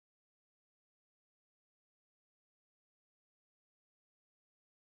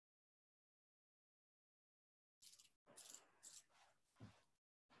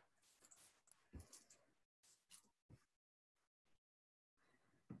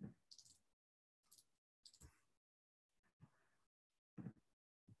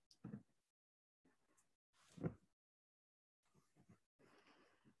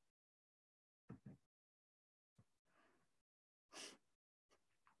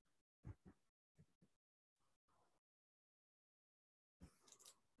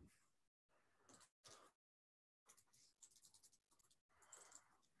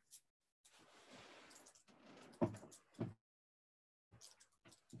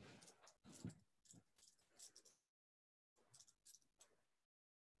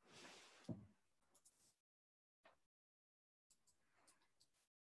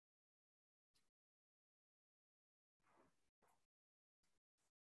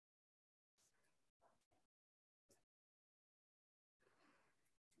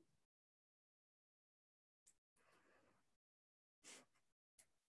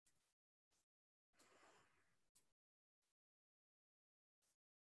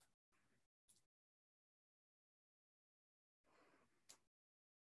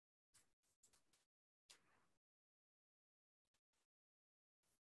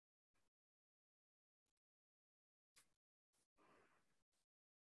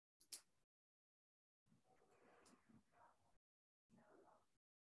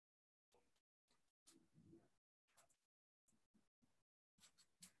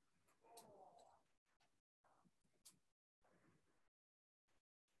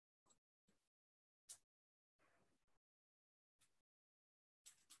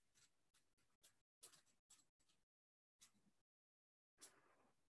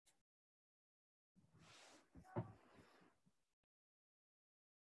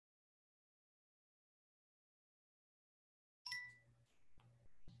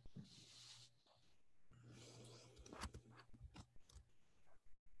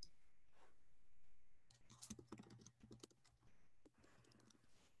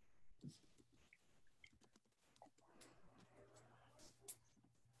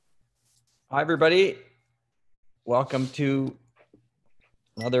Hi, everybody. Welcome to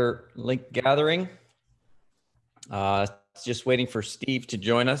another link gathering. Just waiting for Steve to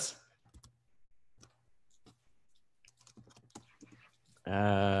join us.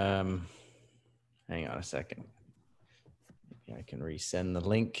 Hang on a second. Maybe I can resend the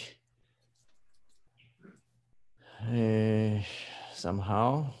link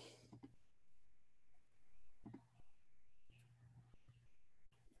somehow.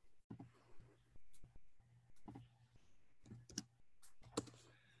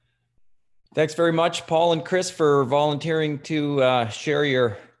 Thanks very much, Paul and Chris, for volunteering to share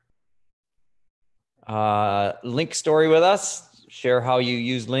your link story with us. Share how you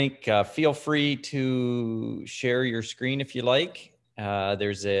use link. Feel free to share your screen if you like.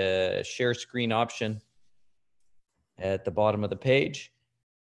 There's a share screen option at the bottom of the page.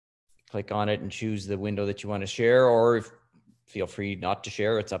 Click on it and choose the window that you want to share, or feel free not to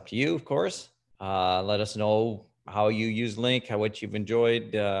share. It's up to you, of course. Let us know how you use link, what you've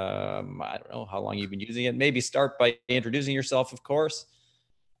enjoyed. I don't know how long you've been using it. Maybe start by introducing yourself, of course.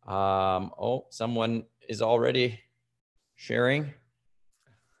 Oh, someone is already sharing,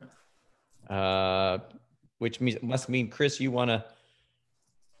 which must mean, Chris, you want to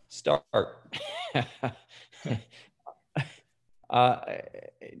start.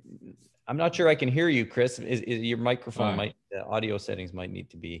 I'm not sure I can hear you, Chris. Is your microphone the audio settings might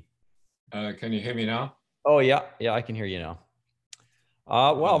need to be. Can you hear me now? Oh yeah, I can hear you now.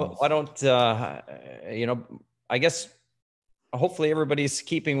 Well, why don't I guess hopefully everybody's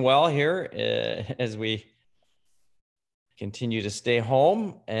keeping well here as we continue to stay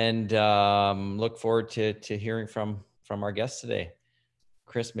home, and look forward to hearing from our guests today.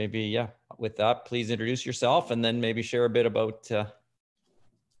 Chris, maybe with that, please introduce yourself and then maybe share a bit about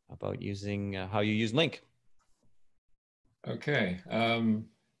using how you use link. Okay.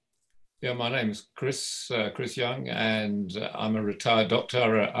 My name is Chris Young, and I'm a retired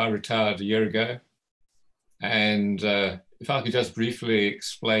doctor. I retired a year ago. And if I could just briefly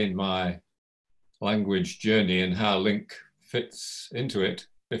explain my language journey and how link fits into it,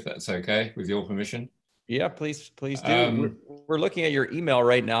 if that's okay, with your permission. Yeah, please do. We're looking at your email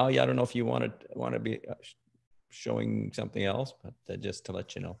right now. Yeah, I don't know if you want to be showing something else, but just to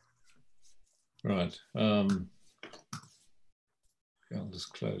let you know. Right. I'll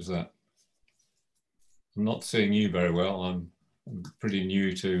just close that. I'm not seeing you very well. I'm pretty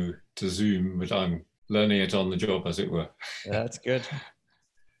new to Zoom, but I'm learning it on the job, as it were. That's good.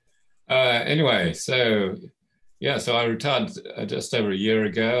 Anyway, so I retired just over a year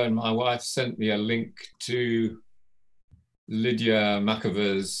ago, and my wife sent me a link to Lydia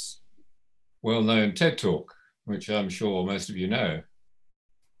Makover's well-known TED Talk, which I'm sure most of you know.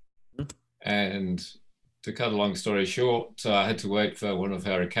 And to cut a long story short, I had to wait for one of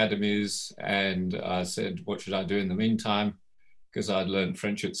her academies, and I said, what should I do in the meantime? Because I'd learned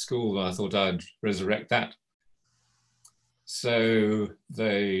French at school, and I thought I'd resurrect that. So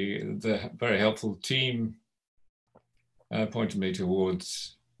the very helpful team pointed me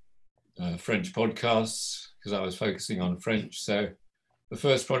towards French podcasts, because I was focusing on French. So the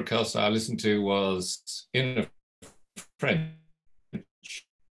first podcast I listened to was in French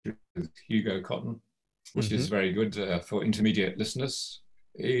with Hugo Cotton, which is very good for intermediate listeners.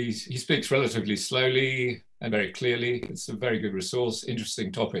 He speaks relatively slowly and very clearly. It's a very good resource,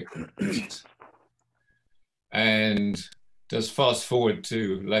 interesting topic. And just fast forward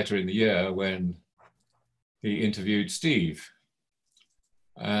to later in the year when he interviewed Steve.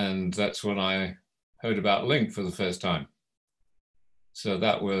 And that's when I heard about link for the first time. So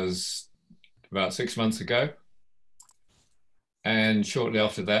that was about 6 months ago. And shortly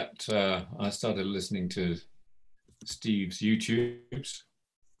after that, I started listening to Steve's YouTubes.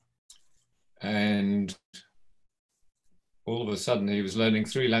 And all of a sudden, he was learning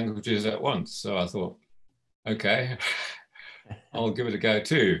 3 languages at once. So I thought, okay, I'll give it a go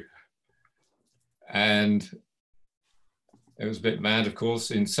too. And it was a bit mad, of course.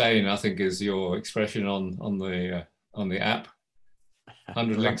 Insane, I think, is your expression on the app.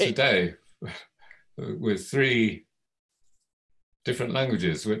 100 links a day with 3 different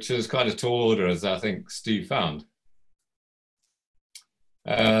languages, which is quite a tall order, as I think Steve found.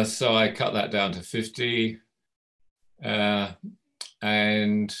 So I cut that down to 50, and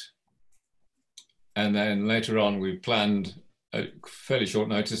then later on we planned a fairly short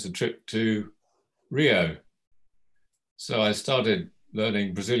notice a trip to Rio. So I started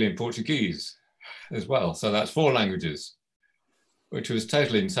learning Brazilian Portuguese as well. So that's 4 languages, which was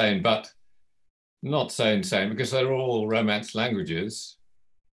totally insane, but not so insane because they're all Romance languages.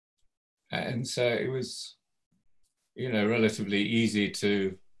 And so it was, relatively easy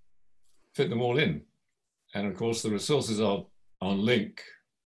to fit them all in. And of course, the resources are on Link.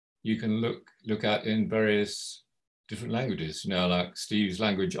 You can look at in various different languages, like Steve's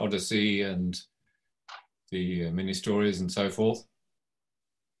language, Odyssey, and the mini stories and so forth.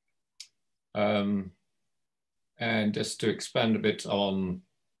 And just to expand a bit on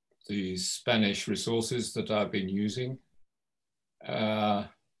the Spanish resources that I've been using,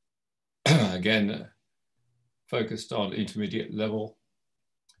 again, focused on intermediate level,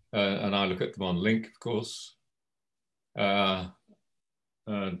 and I look at them on Link, of course.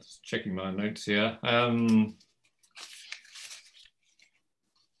 Just checking my notes here.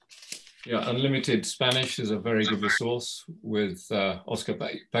 Yeah, Unlimited Spanish is a very good resource with Oscar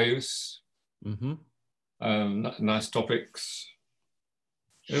Payus. Nice topics.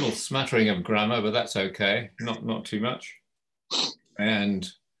 A little smattering of grammar, but that's okay. Not too much.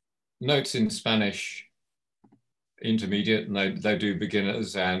 And Notes in Spanish, intermediate, and they do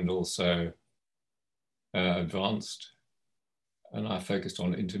beginners and also advanced. And I focused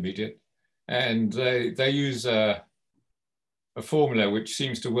on intermediate. And they use a formula which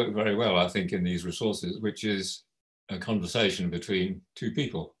seems to work very well, I think, in these resources, which is a conversation between two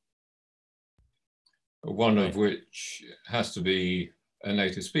people, one of which has to be a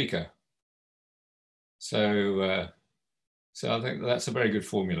native speaker. So I think that's a very good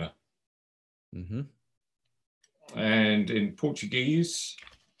formula. And in Portuguese,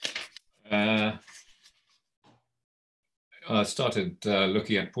 I started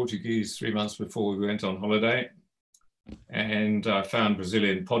looking at Portuguese 3 months before we went on holiday. And I found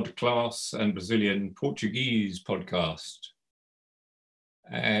Brazilian Podcast and Brazilian Portuguese podcast.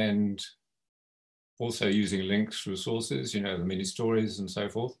 And also using Link's resources, the mini stories and so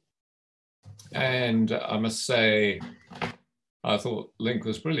forth. And I must say, I thought Link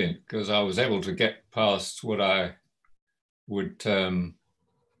was brilliant because I was able to get past what I would term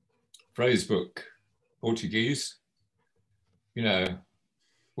phrasebook Portuguese. Where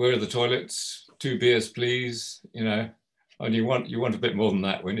are the toilets? 2 beers, please. And you want a bit more than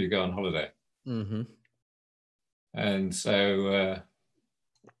that when you go on holiday. And so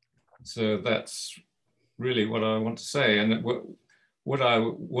that's really what I want to say. And what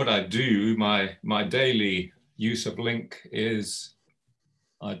I do, my daily use of Link is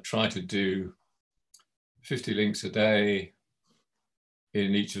I try to do 50 links a day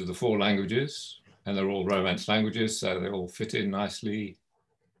in each of the 4 languages, and they're all Romance languages, so they all fit in nicely.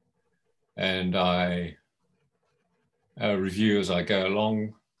 And I review as I go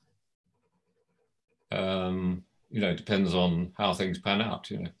along. It depends on how things pan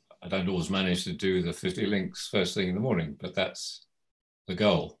out. I don't always manage to do the 50 links first thing in the morning, but that's the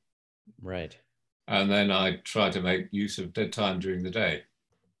goal. Right. And then I try to make use of dead time during the day.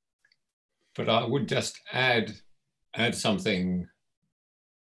 But I would just add something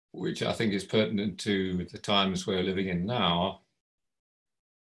which I think is pertinent to the times we're living in now.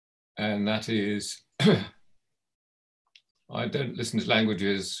 And that is, I don't listen to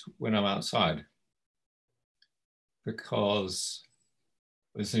languages when I'm outside, because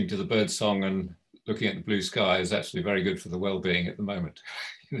listening to the bird song and looking at the blue sky is actually very good for the well-being at the moment.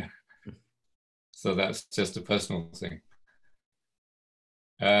 So that's just a personal thing.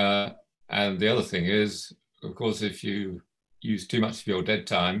 And the other thing is, of course, if you use too much of your dead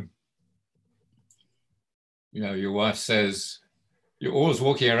time, your wife says, you're always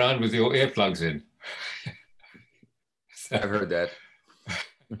walking around with your earplugs in. I've heard that.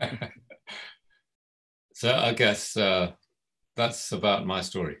 So I guess that's about my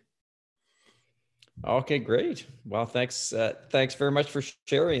story. Okay, great. Well, thanks very much for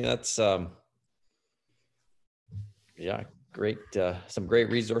sharing. That's great. Some great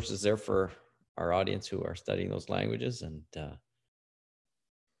resources there for our audience who are studying those languages. And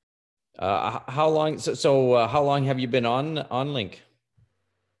how long? So how long have you been on Link?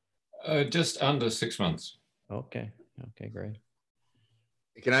 Just under 6 months. Okay, great.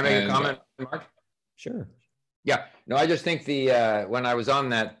 Can I make a comment, Mark? Sure. Yeah, no, I just think when I was on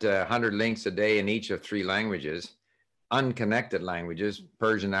that 100 links a day in each of 3 languages, unconnected languages,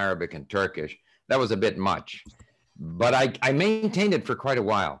 Persian, Arabic, and Turkish, that was a bit much. But I maintained it for quite a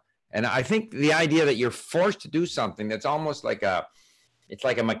while. And I think the idea that you're forced to do something that's almost like it's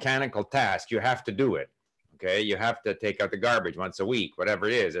like a mechanical task. You have to do it. Okay, you have to take out the garbage once a week, whatever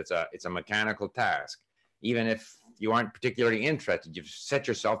it is. It's a mechanical task. Even if you aren't particularly interested, you've set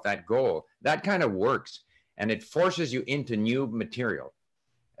yourself that goal. That kind of works, and it forces you into new material.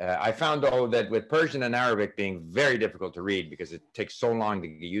 I found, though, that with Persian and Arabic being very difficult to read because it takes so long to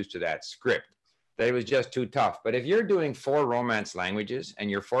get used to that script, that it was just too tough. But if you're doing 4 Romance languages and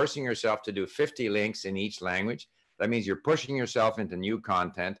you're forcing yourself to do 50 links in each language, that means you're pushing yourself into new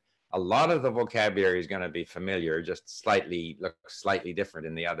content. a lot of the vocabulary is going to be familiar, just looks slightly different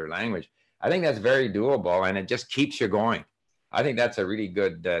in the other language. I think that's very doable, and it just keeps you going. I think that's a really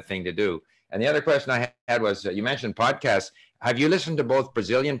good thing to do. And the other question I had was, you mentioned podcasts. Have you listened to both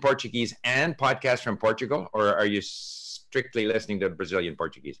Brazilian Portuguese and podcasts from Portugal, or are you strictly listening to Brazilian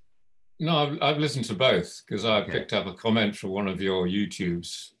Portuguese? No, I've listened to both, because I picked up a comment from one of your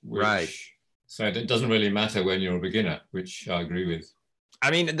YouTubes, which said it doesn't really matter when you're a beginner, which I agree with.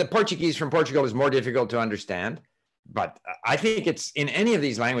 I mean, the Portuguese from Portugal is more difficult to understand, but I think it's in any of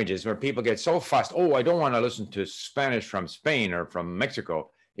these languages where people get so fussed. Oh, I don't want to listen to Spanish from Spain or from Mexico.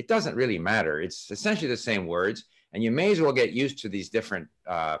 It doesn't really matter. It's essentially the same words, and you may as well get used to these different,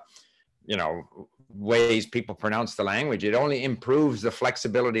 ways people pronounce the language. It only improves the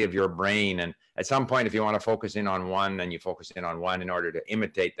flexibility of your brain. And at some point, if you want to focus in on one, then you focus in on one in order to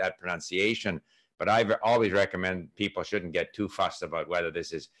imitate that pronunciation. But I've always recommend people shouldn't get too fussed about whether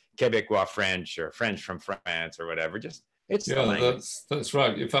this is Quebecois French or French from France or whatever. Just it's the language. That's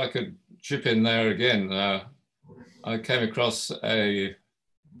right. If I could chip in there again, I came across a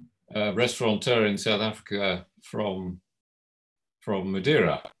restaurateur in South Africa from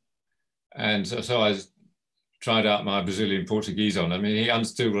Madeira, and so I tried out my Brazilian Portuguese on him. I mean, he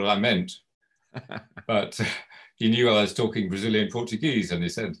understood what I meant, but he knew I was talking Brazilian Portuguese, and he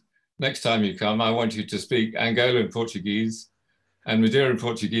said, next time you come, I want you to speak Angolan Portuguese and Madeiran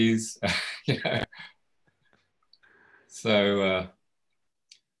Portuguese. So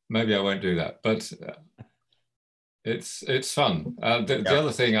maybe I won't do that, but it's fun. The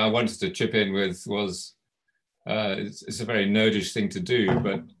other thing I wanted to chip in with was, it's a very nerdish thing to do,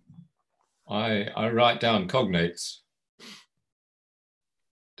 but I write down cognates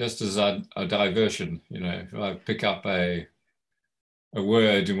just as a diversion. If I pick up a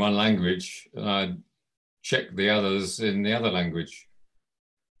word in one language, and I check the others in the other language,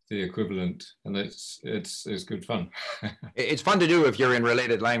 the equivalent, and it's good fun. It's fun to do if you're in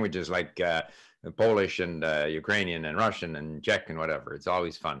related languages like Polish and Ukrainian and Russian and Czech and whatever. It's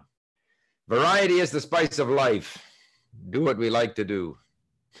always fun. Variety is the spice of life. Do what we like to do.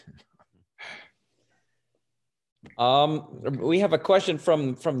 We have a question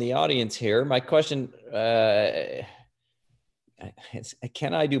from the audience here. My question is,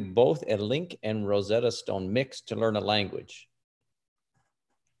 can I do both a LingQ and Rosetta Stone mix to learn a language?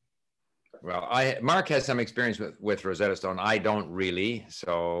 Well, Mark has some experience with Rosetta Stone. I don't really.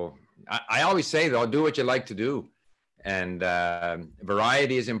 So I always say, though, do what you like to do. And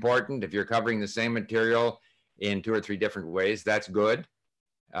variety is important. If you're covering the same material in 2 or 3 different ways, that's good.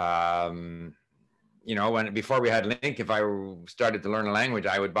 Before we had LingQ, if I started to learn a language,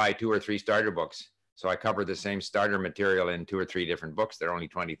 I would buy 2 or 3 starter books. So I cover the same starter material in 2 or 3 different books. They're only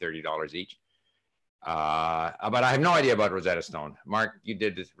 $20, $30 each. But I have no idea about Rosetta Stone. Mark, you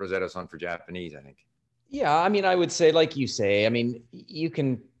did this Rosetta Stone for Japanese, I think. Yeah, I mean, I would say, like you say, I mean, you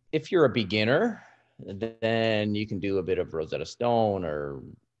can, if you're a beginner, then you can do a bit of Rosetta Stone or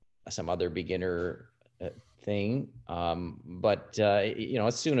some other beginner thing. But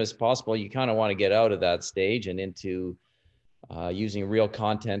as soon as possible, you kind of want to get out of that stage and into using real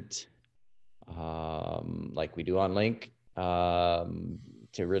content like we do on LingQ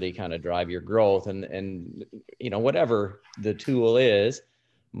to really kind of drive your growth. And whatever the tool is,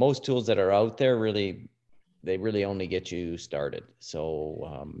 most tools that are out there they really only get you started.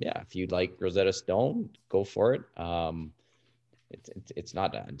 So if you'd like Rosetta Stone, go for it. It's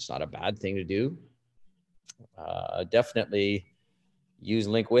not a bad thing to do. Definitely use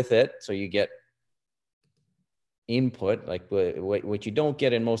LingQ with it, so you get input. Like what you don't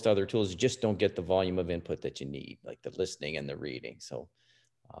get in most other tools, you just don't get the volume of input that you need, like the listening and the reading. So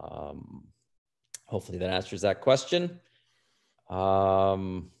hopefully that answers that question.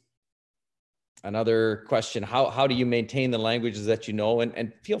 Another question, how do you maintain the languages that you know?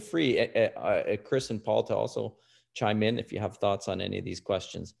 And feel free, Chris and Paul, to also chime in if you have thoughts on any of these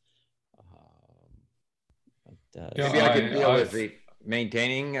questions. Maybe I could deal with the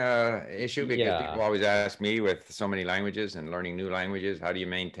maintaining issue, because people always ask me, with so many languages and learning new languages, how do you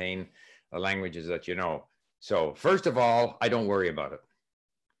maintain the languages that you know? So first of all, I don't worry about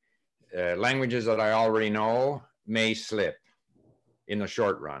it. Languages that I already know may slip in the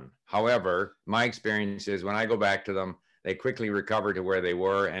short run. However, my experience is when I go back to them, they quickly recover to where they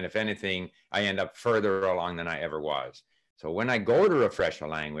were. And if anything, I end up further along than I ever was. So when I go to refresh a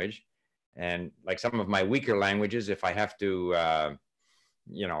language, and like some of my weaker languages, if I have to,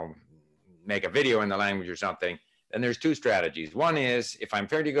 make a video in the language or something, then there's 2 strategies. One is, if I'm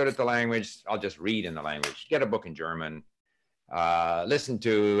fairly good at the language, I'll just read in the language, get a book in German, listen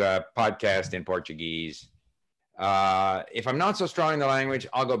to a podcast in Portuguese, If I'm not so strong in the language,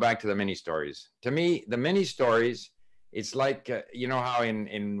 I'll go back to the mini stories. To me, the mini stories, it's like, you know how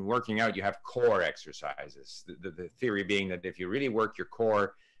in working out, you have core exercises. The theory being that if you really work your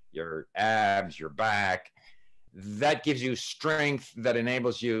core, your abs, your back, that gives you strength that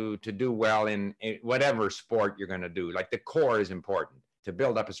enables you to do well in whatever sport you're going to do. Like the core is important to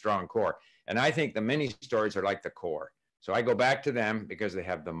build up a strong core. And I think the mini stories are like the core. So I go back to them because they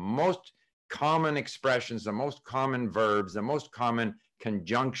have the most common expressions, the most common verbs, the most common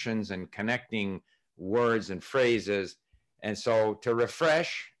conjunctions and connecting words and phrases. And so to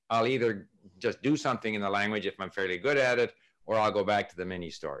refresh, I'll either just do something in the language if I'm fairly good at it, or I'll go back to the mini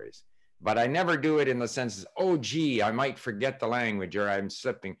stories. But I never do it in the sense, oh, gee, I might forget the language or I'm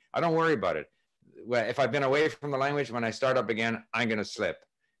slipping. I don't worry about it. If I've been away from the language, when I start up again, I'm going to slip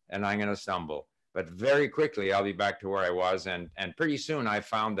and I'm going to stumble. But very quickly, I'll be back to where I was. And pretty soon I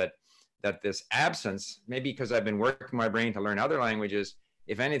found that this absence, maybe because I've been working my brain to learn other languages,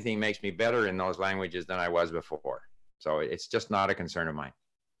 if anything, makes me better in those languages than I was before. So it's just not a concern of mine.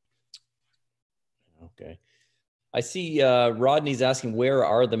 Okay. I see Rodney's asking, where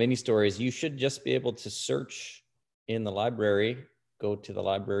are the mini stories? You should just be able to search in the library, go to the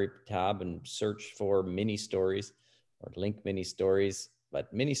library tab and search for mini stories or LingQ mini stories.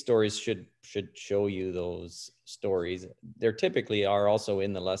 But mini stories should show you those stories. There typically are also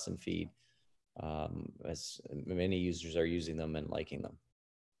in the lesson feed, as many users are using them and liking them.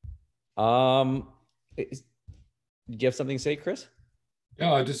 Do you have something to say, Chris?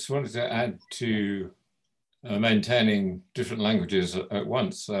 Yeah, I just wanted to add to maintaining different languages at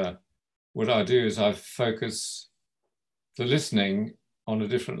once. What I do is I focus the listening on a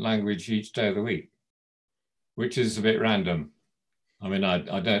different language each day of the week, which is a bit random. I mean, I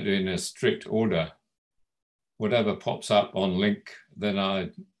don't do it in a strict order. Whatever pops up on LingQ, then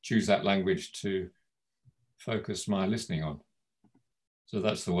I choose that language to focus my listening on. So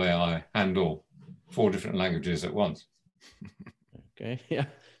that's the way I handle 4 different languages at once. Okay, yeah,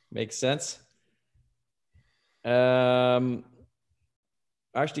 makes sense. Actually,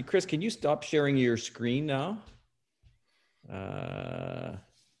 Chris, can you stop sharing your screen now?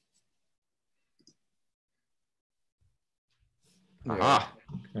 Aha.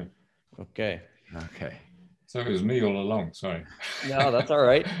 Okay. Okay. So it was me all along, sorry. No, that's all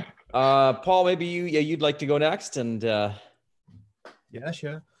right. Paul, maybe you'd like to go next and yeah,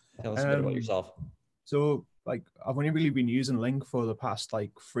 sure. Tell us a bit about yourself. So like I've only really been using LingQ for the past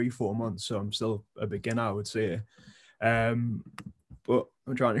like 3-4 months, so I'm still a beginner, I would say. But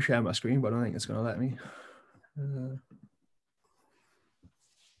I'm trying to share my screen, but I don't think it's going to let me.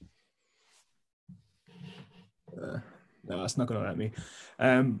 No, it's not going to let me.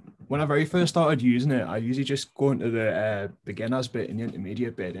 When I very first started using it, I usually just go into the beginners bit and the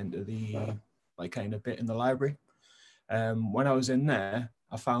intermediate bit into the like kind of bit in the library. When I was in there,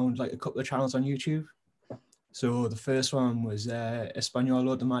 I found like a couple of channels on YouTube. So the first one was Español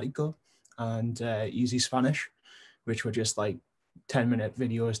Automático and Easy Spanish, which were just like 10-minute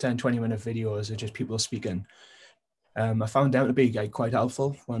videos, 20-minute videos of just people speaking. I found them to be like, quite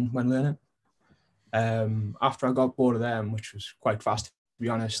helpful when learning. After I got bored of them, which was quite fast to be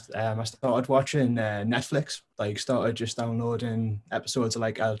honest, I started watching Netflix, like started just downloading episodes of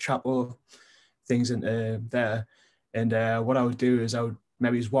like El Chapo, things into there. And what I would do is I would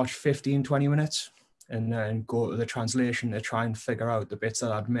maybe just watch 15-20 minutes and then go to the translation to try and figure out the bits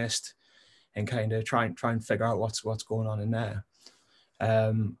that I'd missed and kind of try and figure out what's going on in there.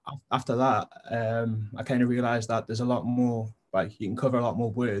 After that, I kind of realized that there's a lot more, like you can cover a lot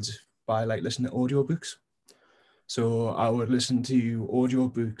more words by like listening to audiobooks. So I would listen to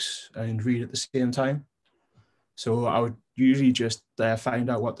audiobooks and read at the same time. So I would usually just find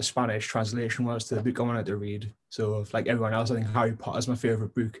out what the Spanish translation was to the book I wanted to read. So if, like everyone else, I think Harry Potter is my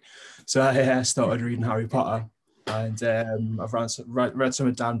favorite book. So I started reading Harry Potter, and I've read some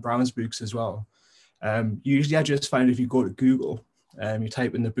of Dan Brown's books as well. Usually I just find if you go to Google, you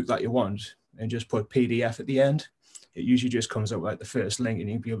type in the book that you want and just put PDF at the end, it usually just comes up like the first link and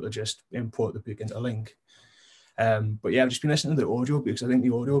you'll be able to just import the book into LingQ. But yeah, I've just been listening to the audiobooks. I think the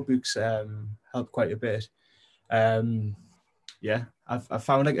audiobooks help quite a bit. Yeah, I've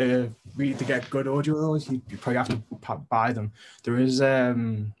found like really to get good audio, you probably have to buy them. There is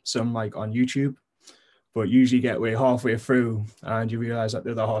some like on YouTube, but usually get way halfway through and you realize that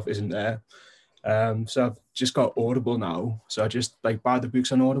the other half isn't there. So I've just got Audible now. So I just like buy the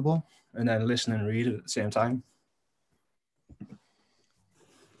books on Audible and then listen and read it at the same time.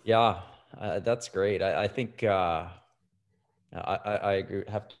 Yeah, that's great. I think I agree,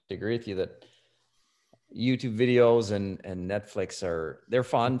 have to agree with you that YouTube videos and Netflix they're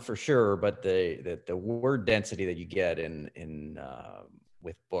fun for sure, but the word density that you get in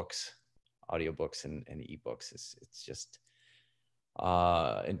with books, audiobooks and ebooks it's just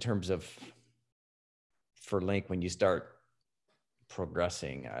in terms of for Link, when you start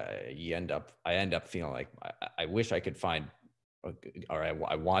progressing, I end up feeling like I wish I could find, or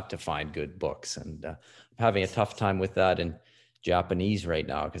I want to find good books, and I'm having a tough time with that in Japanese right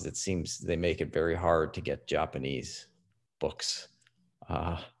now, because it seems they make it very hard to get Japanese books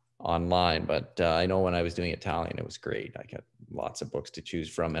online. But I know when I was doing Italian, it was great. I got lots of books to choose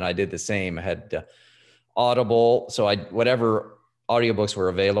from, and I did the same. I had Audible, so whatever audiobooks were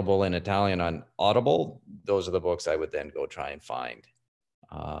available in Italian on Audible, those are the books I would then go try and find.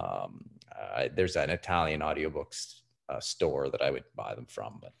 There's an Italian audiobooks store that I would buy them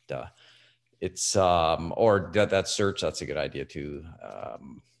from, but it's or that search, that's a good idea too.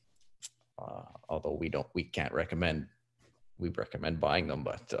 Although we can't recommend, we recommend buying them,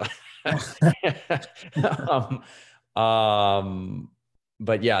 but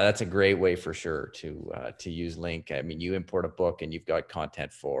but yeah, that's a great way for sure to use Link. I mean, you import a book and you've got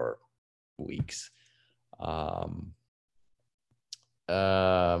content for weeks. Yeah.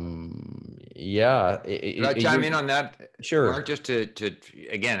 Could I chime in on that? Sure. Mark, just to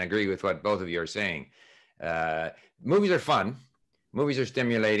again agree with what both of you are saying. Movies are fun. Movies are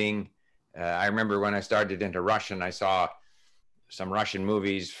stimulating. I remember when I started into Russian, I saw some Russian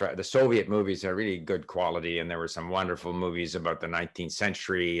movies. The Soviet movies are really good quality, and there were some wonderful movies about the 19th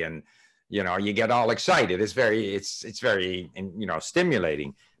century, and you get all excited. It's very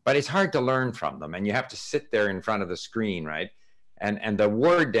stimulating, but it's hard to learn from them, and you have to sit there in front of the screen, right? And the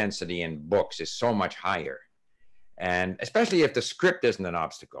word density in books is so much higher, and especially if the script isn't an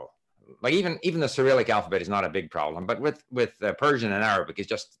obstacle. Like even the Cyrillic alphabet is not a big problem, but with Persian and Arabic, it's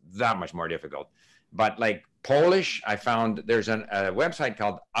just that much more difficult. But like Polish, I found there's a website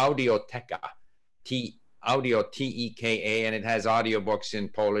called Audioteka, Audio Teka, and it has audiobooks in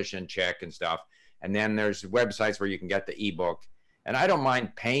Polish and Czech and stuff. And then there's websites where you can get the ebook. And I don't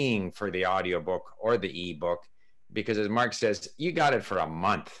mind paying for the audiobook or the ebook, because as Mark says, you got it for a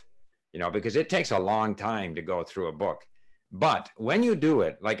month, because it takes a long time to go through a book. But when you do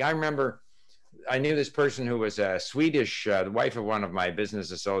it, like I remember, I knew this person who was a Swedish, the wife of one of my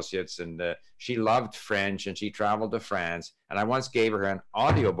business associates, and she loved French, and she traveled to France. And I once gave her an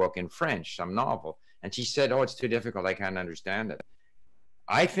audiobook in French, some novel, and she said, "Oh, it's too difficult. I can't understand it."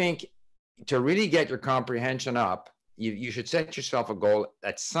 I think to really get your comprehension up, you should set yourself a goal.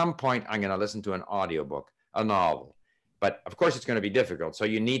 At some point, I'm going to listen to an audiobook, a novel. But of course, it's going to be difficult. So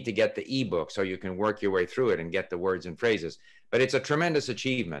you need to get the ebook so you can work your way through it and get the words and phrases. But it's a tremendous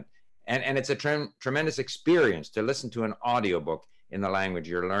achievement. And it's a tremendous experience to listen to an audiobook in the language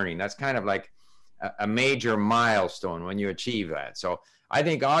you're learning. That's kind of like a major milestone when you achieve that. So I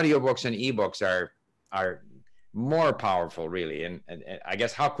think audiobooks and ebooks are more powerful, really. And I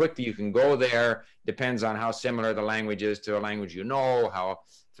guess how quickly you can go there depends on how similar the language is to a language how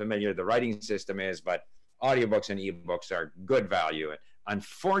familiar the writing system is. But audiobooks and ebooks are good value.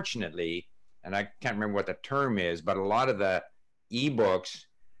 Unfortunately, and I can't remember what the term is, but a lot of the ebooks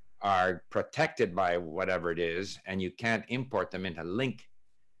are protected by whatever it is, and you can't import them into Link,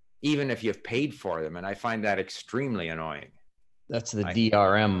 even if you've paid for them. And I find that extremely annoying. That's the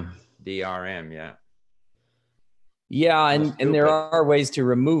DRM. DRM, yeah. Yeah, and there are ways to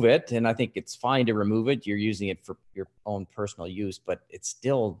remove it, and I think it's fine to remove it. You're using it for your own personal use, but it's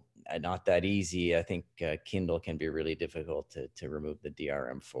still not that easy. I think Kindle can be really difficult to remove the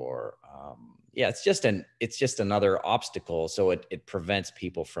DRM for. Yeah, it's just another obstacle. So it prevents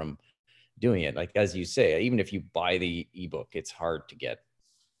people from doing it. Like, as you say, even if you buy the ebook, it's hard to get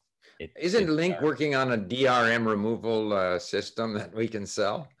it. Isn't Link working on a DRM removal system that we can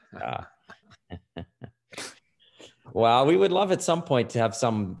sell? Well, we would love at some point to have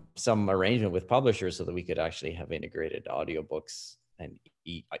some arrangement with publishers so that we could actually have integrated audiobooks and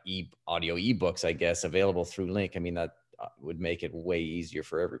audio ebooks, I guess, available through Link. I mean, that would make it way easier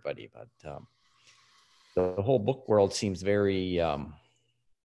for everybody. But the whole book world seems very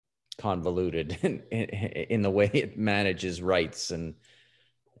convoluted in the way it manages rights, and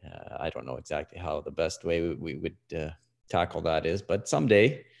I don't know exactly how the best way we would tackle that is. But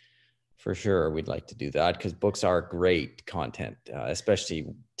someday, for sure, we'd like to do that, because books are great content,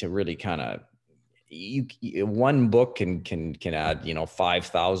 especially to really kind of. One book can add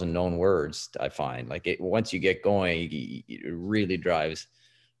 5,000 known words. I find once you get going, it really drives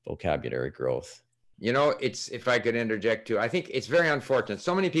vocabulary growth. It's, if I could interject too, I think it's very unfortunate.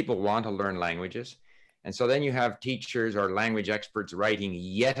 So many people want to learn languages, And so then you have teachers or language experts writing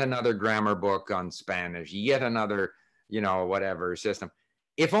yet another grammar book on Spanish, yet another, whatever system.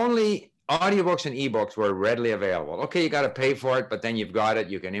 If only audiobooks and ebooks were readily available. Okay, you got to pay for it, but then you've got it.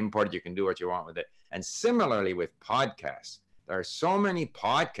 You can import it. You can do what you want with it. And similarly with podcasts, there are so many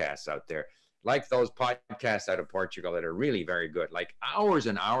podcasts out there, like those podcasts out of Portugal that are really very good, like hours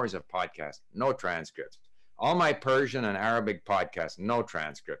and hours of podcasts, no transcripts. All my Persian and Arabic podcasts, no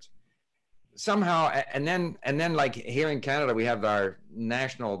transcripts. Somehow, and then like here in Canada, we have our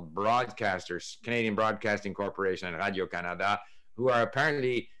national broadcasters, Canadian Broadcasting Corporation and Radio Canada, who are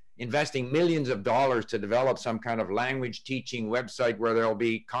apparently investing millions of dollars to develop some kind of language teaching website where there'll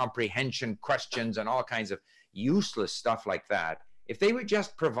be comprehension questions and all kinds of useless stuff like that. If they would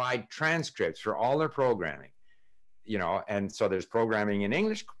just provide transcripts for all their programming, and so there's programming in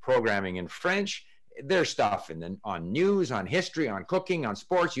English, programming in French, there's stuff on news, on history, on cooking, on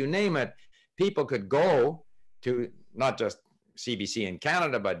sports, you name it. People could go to not just CBC in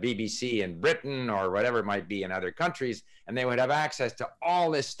Canada, but BBC in Britain or whatever it might be in other countries, and they would have access to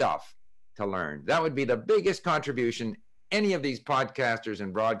all this stuff to learn. That would be the biggest contribution any of these podcasters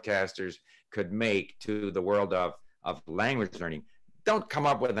and broadcasters could make to the world of language learning. Don't come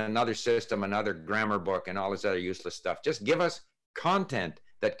up with another system, another grammar book, and all this other useless stuff. Just give us content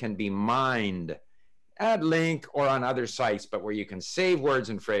that can be mined at LingQ or on other sites, but where you can save words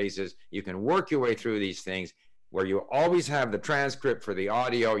and phrases, you can work your way through these things, where you always have the transcript for the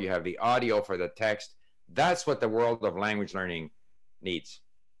audio, you have the audio for the text. That's what the world of language learning needs,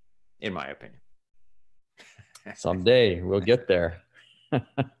 in my opinion. Someday we'll get there.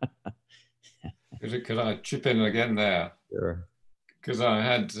 Could I chip in again there? Sure. Because I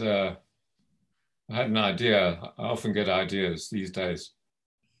had an idea. I often get ideas these days.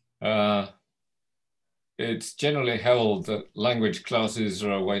 It's generally held that language classes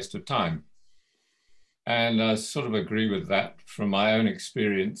are a waste of time. And I sort of agree with that from my own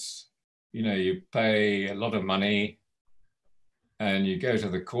experience. You pay a lot of money and you go to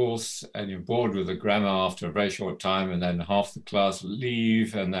the course and you're bored with the grammar after a very short time, and then half the class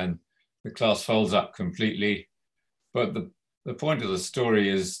leave and then the class folds up completely. But the point of the story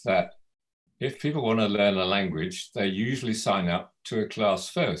is that if people want to learn a language, they usually sign up to a class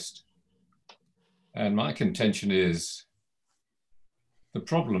first. And my contention is, the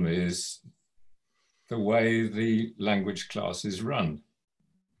problem is the way the language class is run.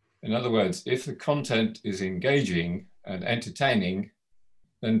 In other words, if the content is engaging and entertaining,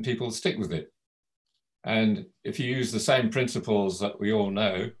 then people stick with it. And if you use the same principles that we all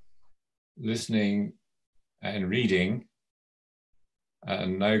know, listening and reading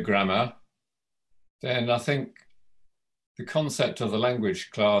and no grammar, then I think the concept of the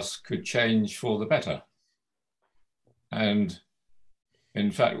language class could change for the better. And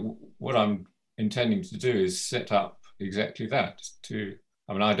in fact, what I'm intending to do is set up exactly that.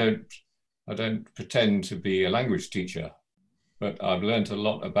 I don't pretend to be a language teacher, but I've learned a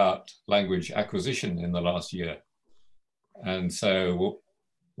lot about language acquisition in the last year. And so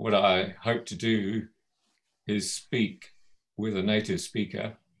what I hope to do is speak with a native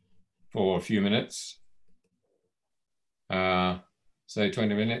speaker for a few minutes, say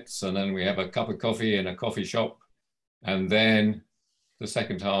 20 minutes, and then we have a cup of coffee in a coffee shop. And then the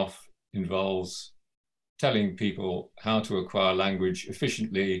second half involves telling people how to acquire language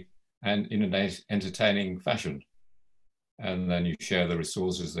efficiently and in an entertaining fashion. And then you share the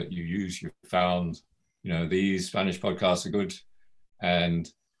resources that you use. You found, these Spanish podcasts are good and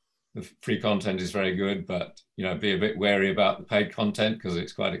the free content is very good, but, be a bit wary about the paid content because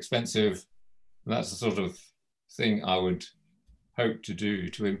it's quite expensive. And that's the sort of thing I would hope to do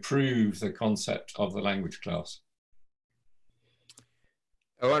to improve the concept of the language class.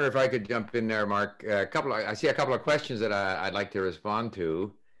 I wonder if I could jump in there, Mark. I see a couple of questions that I'd like to respond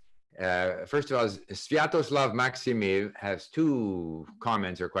to. First of all, Sviatoslav Maximiv has two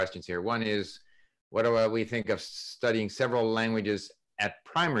comments or questions here. One is, what do we think of studying several languages at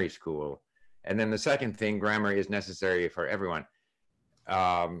primary school? And then the second thing, grammar is necessary for everyone.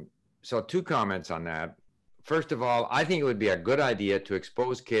 So two comments on that. First of all, I think it would be a good idea to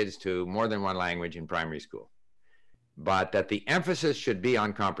expose kids to more than one language in primary school, but that the emphasis should be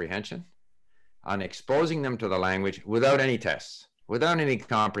on comprehension, on exposing them to the language without any tests, without any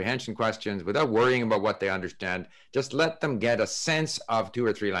comprehension questions, without worrying about what they understand. Just let them get a sense of 2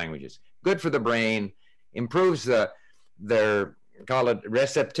 or 3 languages. Good for the brain, improves their, call it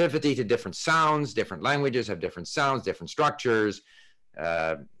receptivity to different sounds. Different languages have different sounds, different structures.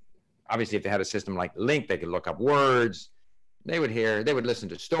 Obviously, if they had a system like LingQ, they could look up words. They would listen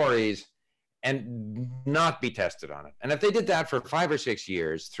to stories and not be tested on it. And if they did that for 5 or 6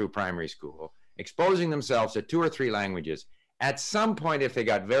 years through primary school, exposing themselves to 2 or 3 languages. At some point, if they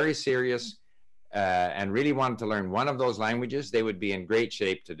got very serious and really wanted to learn one of those languages, they would be in great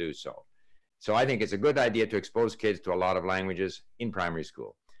shape to do so. So I think it's a good idea to expose kids to a lot of languages in primary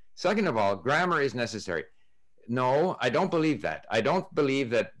school. Second of all, grammar is necessary. No, I don't believe that. I don't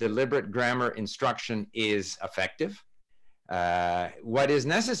believe that deliberate grammar instruction is effective. What is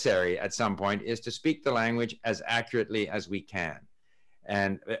necessary at some point is to speak the language as accurately as we can.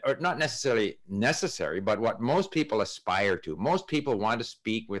 And or not necessarily necessary, but what most people aspire to. Most people want to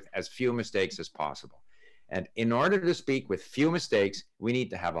speak with as few mistakes as possible. And in order to speak with few mistakes, we need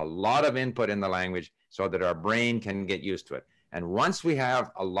to have a lot of input in the language so that our brain can get used to it. And once we have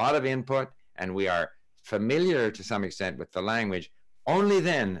a lot of input and we are familiar to some extent with the language, only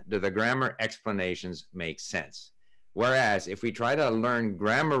then do the grammar explanations make sense. Whereas if we try to learn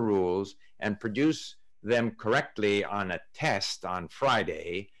grammar rules and produce them correctly on a test on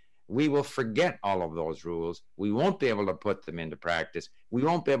Friday, we will forget all of those rules. We won't be able to put them into practice. We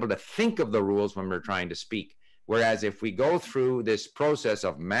won't be able to think of the rules when we're trying to speak. Whereas if we go through this process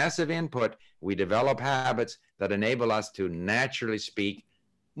of massive input, we develop habits that enable us to naturally speak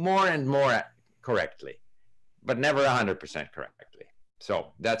more and more correctly, but never 100% correctly. So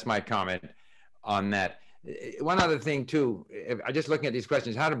that's my comment on that. One other thing too, I'm just looking at these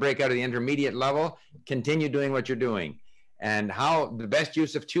questions, how to break out of the intermediate level, continue doing what you're doing. And how the best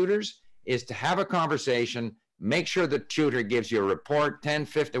use of tutors is to have a conversation, make sure the tutor gives you a report, 10,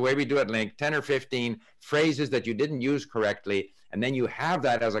 15, the way we do at LingQ, 10 or 15 phrases that you didn't use correctly. And then you have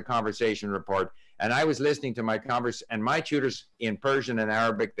that as a conversation report. And I was listening to my and my tutors in Persian and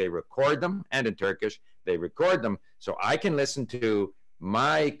Arabic, they record them, and in Turkish, they record them. So I can listen to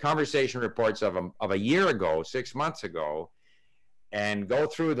my conversation reports of a year ago, 6 months ago, and go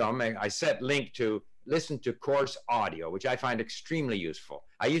through them. And I set LingQ to listen to course audio, which I find extremely useful.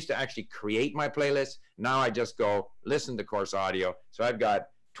 I used to actually create my playlist. Now I just go listen to course audio. So I've got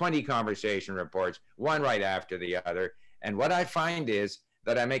 20 conversation reports, one right after the other. And what I find is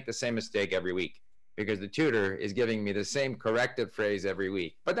that I make the same mistake every week because the tutor is giving me the same corrected phrase every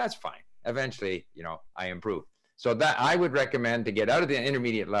week. But that's fine. Eventually, I improve. So that I would recommend to get out of the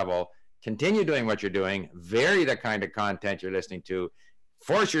intermediate level, continue doing what you're doing, vary the kind of content you're listening to,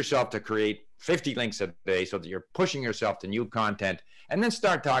 force yourself to create 50 links a day so that you're pushing yourself to new content, and then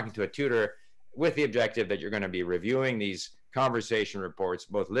start talking to a tutor with the objective that you're going to be reviewing these conversation reports,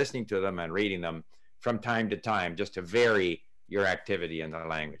 both listening to them and reading them from time to time, just to vary your activity in the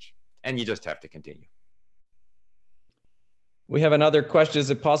language. And you just have to continue. We have another question.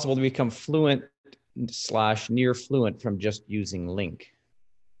 Is it possible to become fluent / near fluent from just using LingQ?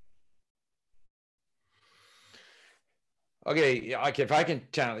 Okay, if I can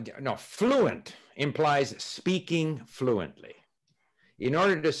tell, no, fluent implies speaking fluently. In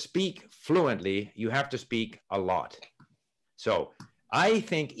order to speak fluently, you have to speak a lot. So I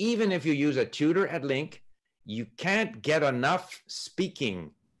think even if you use a tutor at LingQ, you can't get enough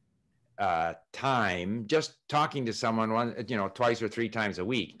speaking time just talking to someone twice or 3 times a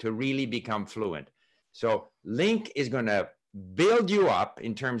week to really become fluent. So LingQ is going to build you up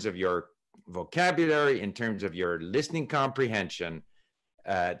in terms of your vocabulary, in terms of your listening comprehension.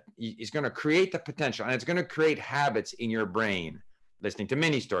 It's going to create the potential, and it's going to create habits in your brain, listening to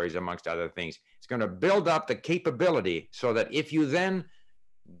mini stories, amongst other things. It's going to build up the capability so that if you then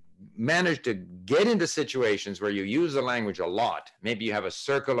manage to get into situations where you use the language a lot, maybe you have a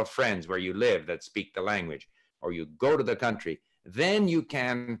circle of friends where you live that speak the language, or you go to the country, then you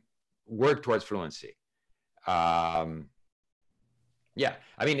can work towards fluency. Yeah,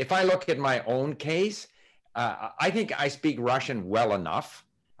 I mean, if I look at my own case, I think I speak Russian well enough.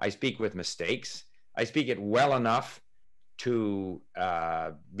 I speak with mistakes. I speak it well enough to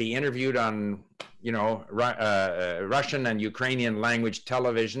be interviewed on, Russian and Ukrainian language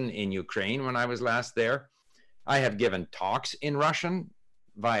television in Ukraine when I was last there. I have given talks in Russian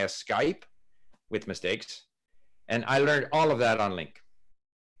via Skype with mistakes, and I learned all of that on LingQ.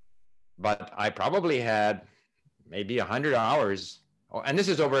 But I probably had maybe 100 hours. And this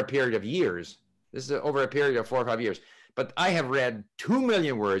is over a period of years. This is over a period of 4 or 5 years. But I have read 2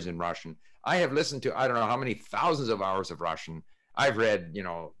 million words in Russian. I have listened to, I don't know how many thousands of hours of Russian. I've read,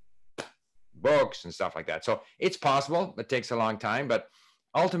 books and stuff like that. So it's possible. It takes a long time. But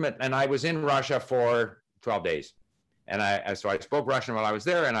and I was in Russia for 12 days. And so I spoke Russian while I was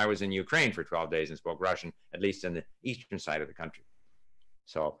there. And I was in Ukraine for 12 days and spoke Russian, at least in the eastern side of the country.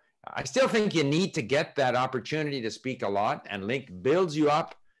 So I still think you need to get that opportunity to speak a lot, and LingQ builds you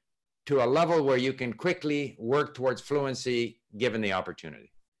up to a level where you can quickly work towards fluency given the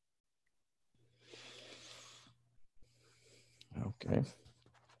opportunity. Okay.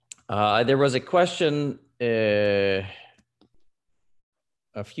 There was a question, a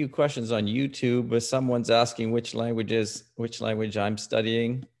few questions on YouTube. Someone's asking which language I'm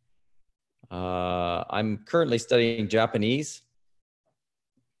studying. I'm currently studying Japanese.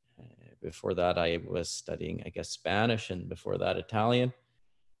 Before that, I was studying, I guess, Spanish, and before that, Italian.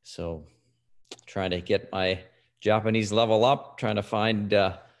 So trying to get my Japanese level up, trying to find,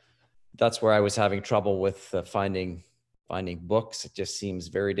 that's where I was having trouble with finding books. It just seems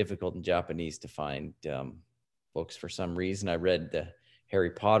very difficult in Japanese to find books for some reason. I read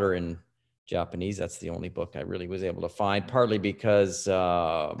Harry Potter in Japanese. That's the only book I really was able to find, partly because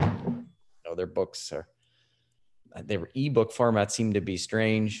their books are, their ebook format seemed to be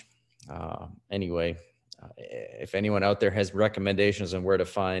strange. Anyway, if anyone out there has recommendations on where to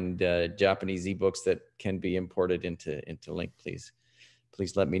find Japanese ebooks that can be imported into LingQ,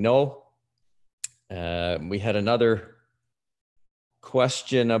 please let me know. We had another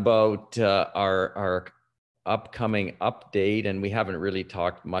question about our upcoming update, and we haven't really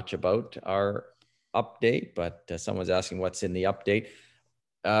talked much about our update, but someone's asking what's in the update.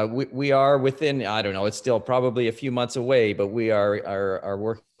 We are within, I don't know, it's still probably a few months away, but we are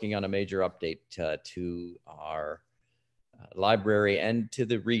working on a major update to our library and to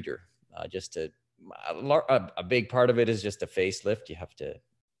the reader. A big part of it is just a facelift. You have to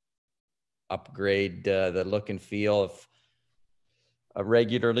upgrade the look and feel of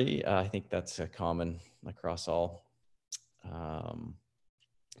regularly. I think that's common across all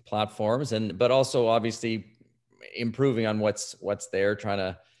platforms, but also obviously improving on what's there, trying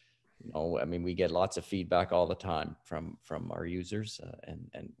to, I mean, we get lots of feedback all the time from our users,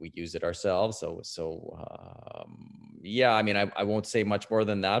 and we use it ourselves. Yeah, I mean, I won't say much more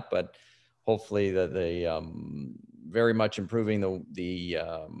than that, but hopefully the very much improving the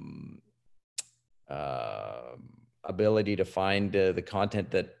ability to find the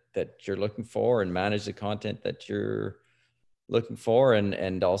content that you're looking for and manage the content that you're looking for,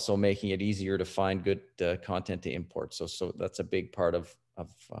 and also making it easier to find good content to import. So that's a big part of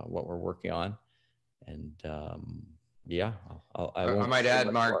what we're working on. And yeah, I might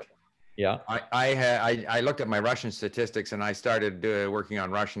add, Mark. More. Yeah, I looked at my Russian statistics, and I started working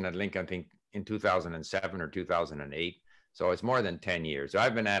on Russian at LingQ, I think, in 2007 or 2008. So it's more than 10 years. So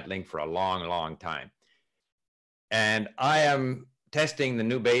I've been at LingQ for a long, long time. And I am testing the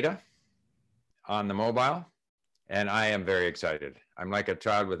new beta on the mobile, and I am very excited. I'm like a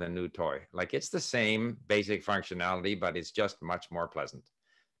child with a new toy. Like, it's the same basic functionality, but it's just much more pleasant.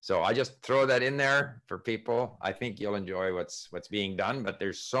 So I just throw that in there for people. I think you'll enjoy what's being done, but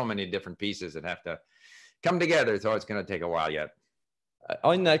there's so many different pieces that have to come together. So it's going to take a while yet.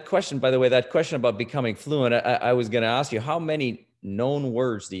 On that question, by the way, that question about becoming fluent, I was going to ask you, how many known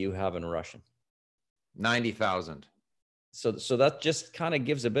words do you have in Russian? 90,000. So that just kind of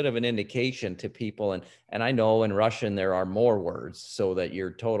gives a bit of an indication to people. And I know in Russian there are more words, so that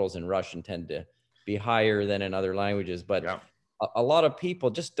your totals in Russian tend to be higher than in other languages. But yeah, a lot of people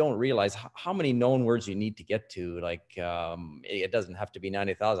just don't realize how many known words you need to get to. Like, it doesn't have to be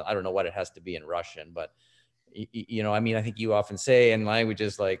 90,000. I don't know what it has to be in Russian, but I mean, I think you often say in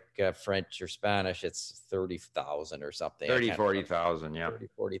languages like French or Spanish, it's 30,000 or something. 40,000, yeah.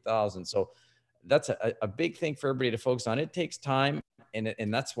 40,000. So that's a big thing for everybody to focus on. It takes time,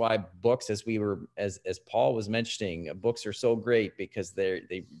 and that's why books, as Paul was mentioning, books are so great, because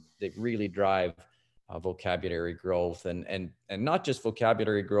they really drive vocabulary growth, and not just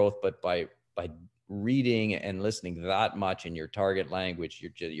vocabulary growth, but by reading and listening that much in your target language,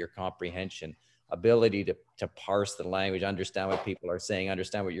 your comprehension ability to parse the language, understand what people are saying,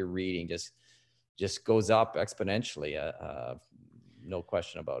 understand what you're reading, just goes up exponentially. No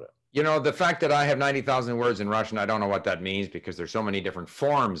question about it. The fact that I have 90,000 words in Russian, I don't know what that means, because there's so many different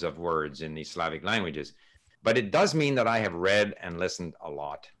forms of words in these Slavic languages. But it does mean that I have read and listened a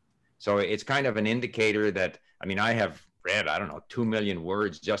lot. So it's kind of an indicator that, I mean, I have read, I don't know, 2 million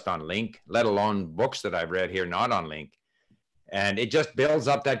words just on LingQ, let alone books that I've read here, not on LingQ. And it just builds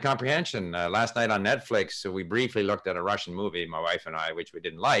up that comprehension. Last night on Netflix, so we briefly looked at a Russian movie, my wife and I, which we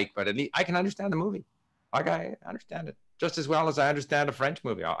didn't like, but at least I can understand the movie. Like, I understand it just as well as I understand a French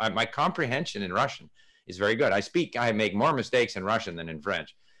movie. My comprehension in Russian is very good. I make more mistakes in Russian than in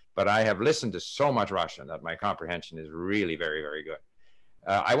French, but I have listened to so much Russian that my comprehension is really very, very good.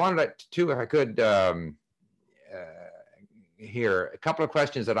 I wanted to, if I could, hear a couple of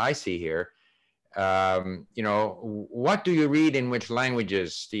questions that I see here. What do you read in which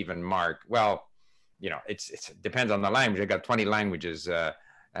languages, Stephen, Mark? Well, it depends on the language. I've got 20 languages.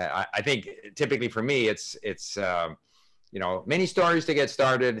 I think typically for me, it's many stories to get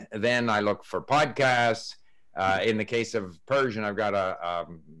started. Then I look for podcasts. In the case of Persian, I've got a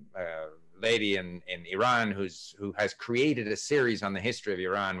lady in Iran who has created a series on the history of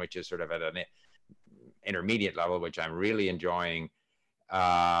Iran, which is sort of at an intermediate level, which I'm really enjoying.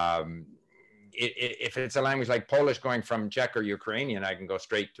 If it's a language like Polish, going from Czech or Ukrainian, I can go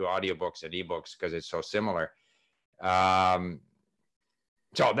straight to audiobooks and ebooks because it's so similar. But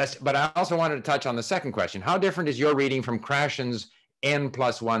I also wanted to touch on the second question. How different is your reading from Krashen's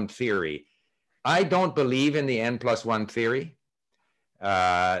N+1 theory? I don't believe in the N+1 theory.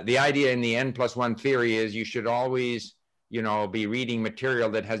 The idea in the N+1 theory is you should always, be reading material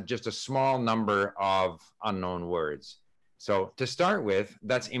that has just a small number of unknown words. So to start with,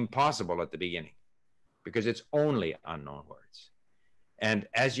 that's impossible at the beginning because it's only unknown words. And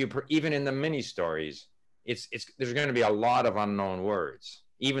as even in the mini stories, there's going to be a lot of unknown words,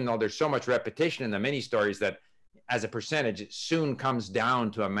 even though there's so much repetition in the mini stories that as a percentage, it soon comes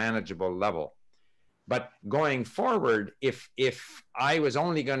down to a manageable level. But going forward, if I was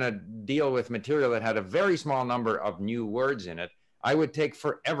only going to deal with material that had a very small number of new words in it, I would take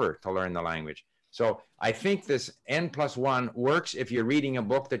forever to learn the language. So I think this N+1 works if you're reading a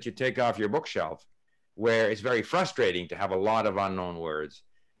book that you take off your bookshelf, where it's very frustrating to have a lot of unknown words.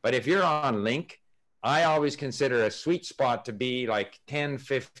 But if you're on LingQ, I always consider a sweet spot to be like 10,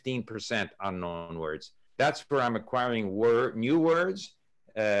 15% unknown words. That's where I'm acquiring new words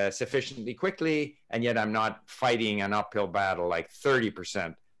sufficiently quickly, and yet I'm not fighting an uphill battle. Like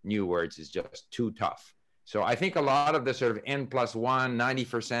 30% new words is just too tough. So I think a lot of the sort of N+1,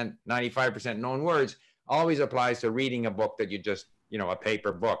 90%, 95% known words always applies to reading a book that you just, a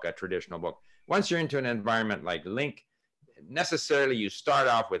paper book, a traditional book. Once you're into an environment like LingQ, necessarily you start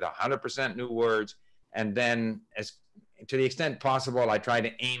off with 100% new words, and then as to the extent possible, I try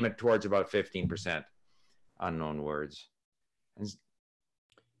to aim it towards about 15% unknown words. And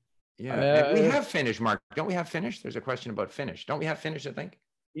and we have Finnish, Mark. Don't we have Finnish? There's a question about Finnish. Don't we have Finnish, I think?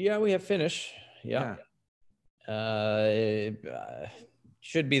 Yeah, we have Finnish. Yeah.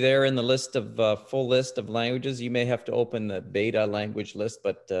 Should be there in the list of full list of languages. You may have to open the beta language list,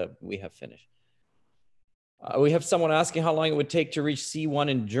 but we have Finnish. We have someone asking how long it would take to reach C1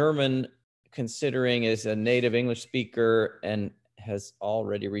 in German, considering is a native English speaker and has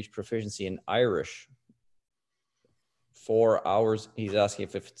already reached proficiency in Irish. 4 hours. He's asking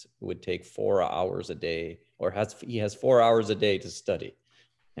if it would take 4 hours a day, or he has 4 hours a day to study.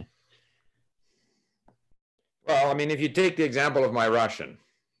 Well, I mean, if you take the example of my Russian,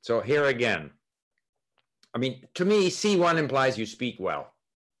 so here again, I mean, to me, C1 implies you speak well.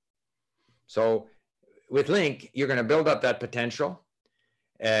 So with LingQ, you're going to build up that potential.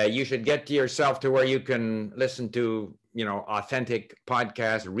 You should get to yourself to where you can listen to, authentic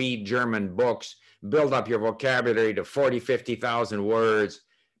podcasts, read German books, build up your vocabulary to 40, 50,000 words,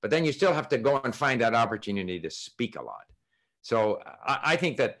 but then you still have to go and find that opportunity to speak a lot. So I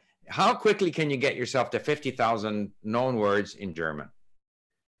think that how quickly can you get yourself to 50,000 known words in German?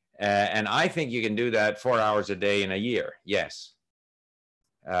 And I think you can do that 4 hours a day in a year. Yes.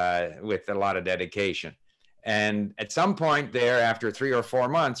 With a lot of dedication. And at some point there, after 3 or 4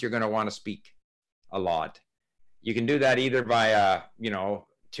 months, you're going to want to speak a lot. You can do that either by,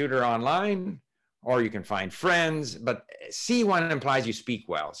 tutor online, or you can find friends, but C1 implies you speak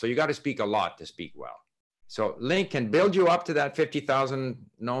well. So you got to speak a lot to speak well. So LingQ can build you up to that 50,000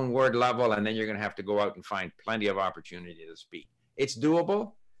 known word level, and then you're going to have to go out and find plenty of opportunity to speak. It's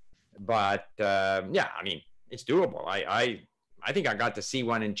doable, but it's doable. I think I got to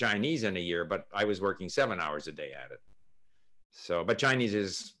C1 in Chinese in a year, but I was working 7 hours a day at it. So, but Chinese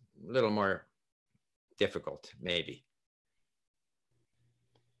is a little more difficult, maybe.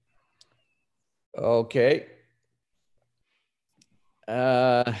 Okay.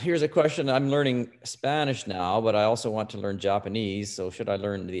 Here's a question. I'm learning Spanish now, but I also want to learn Japanese. So should I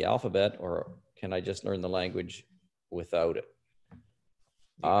learn the alphabet, or can I just learn the language without it?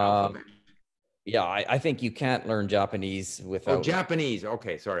 Yeah, I think you can't learn Japanese without. Oh, Japanese.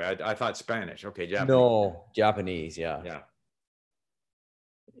 Okay, sorry. I thought Spanish. Okay, Japanese. No, Japanese. Yeah. Yeah.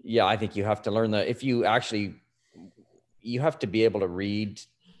 Yeah, I think you have to learn you have to be able to read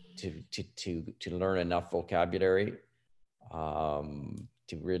to learn enough vocabulary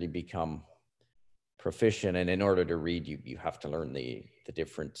to really become proficient. And in order to read, you have to learn the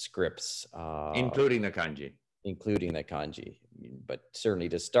different scripts, including the kanji. But certainly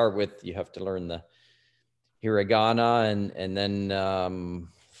to start with, you have to learn the hiragana, and then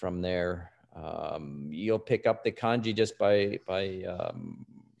from there you'll pick up the kanji just by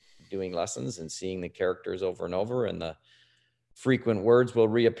doing lessons and seeing the characters over and over, and the frequent words will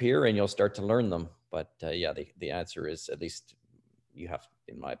reappear and you'll start to learn them. But yeah, the answer is, at least you have,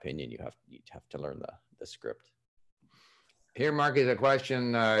 in my opinion, you have to learn the script. Here, Mark, is a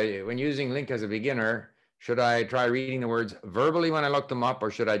question. When using LingQ as a beginner, should I try reading the words verbally when I look them up,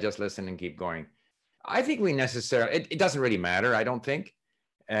 or should I just listen and keep going? I think it doesn't really matter, I don't think.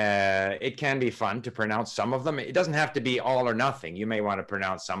 It can be fun to pronounce some of them. It doesn't have to be all or nothing. You may want to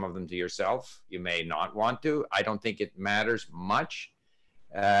pronounce some of them to yourself. You may not want to. I don't think it matters much.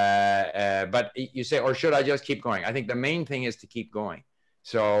 But you say, or should I just keep going? I think the main thing is to keep going.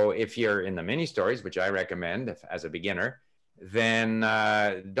 So if you're in the mini stories, which I recommend as a beginner, then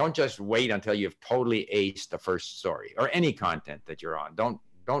don't just wait until you've totally aced the first story or any content that you're on. Don't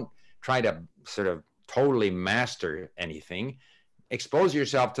try to sort of totally master anything. Expose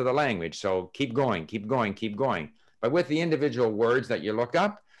yourself to the language. So keep going, keep going, keep going. But with the individual words that you look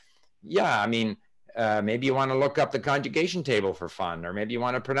up, yeah, I mean, maybe you want to look up the conjugation table for fun, or maybe you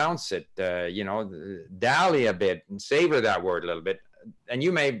want to pronounce it, dally a bit and savor that word a little bit. And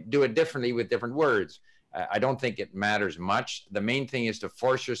you may do it differently with different words. I don't think it matters much. The main thing is to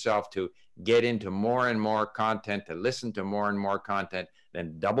force yourself to get into more and more content, to listen to more and more content,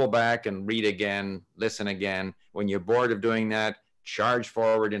 then double back and read again, listen again. When you're bored of doing that, charge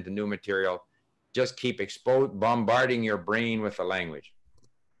forward into new material. Just keep bombarding your brain with the language.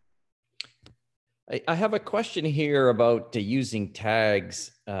 I have a question here about using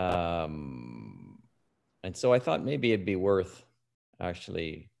tags. And so I thought maybe it'd be worth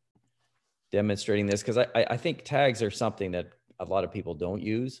actually demonstrating this, because I think tags are something that a lot of people don't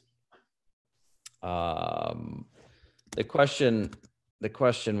use. The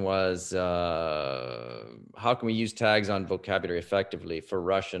question was, how can we use tags on vocabulary effectively? For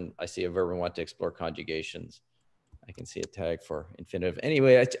Russian, I see a verb and want to explore conjugations. I can see a tag for infinitive.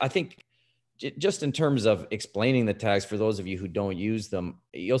 Anyway, I think just in terms of explaining the tags, for those of you who don't use them,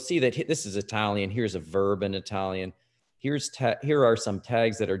 you'll see that this is Italian. Here's a verb in Italian. Here are some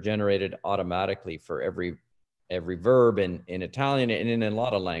tags that are generated automatically for every verb in Italian and in a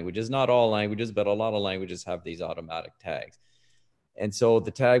lot of languages. Not all languages, but a lot of languages have these automatic tags. And so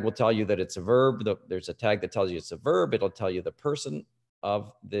the tag will tell you that it's a verb. There's a tag that tells you it's a verb. It'll tell you the person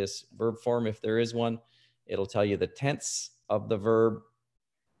of this verb form, if there is one. It'll tell you the tense of the verb,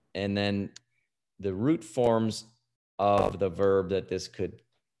 and then the root forms of the verb that this could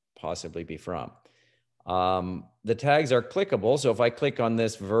possibly be from. The tags are clickable. So if I click on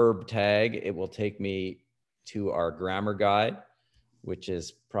this verb tag, it will take me to our grammar guide, which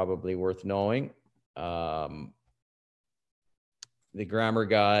is probably worth knowing. The grammar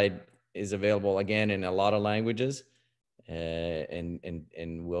guide is available again in a lot of languages, and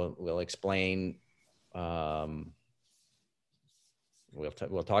we'll explain.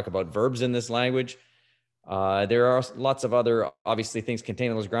 We'll talk about verbs in this language. There are lots of other, obviously, things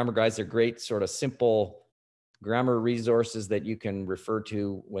contained in those grammar guides. They're great, sort of simple grammar resources that you can refer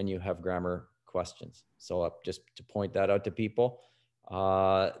to when you have grammar questions. So just to point that out to people.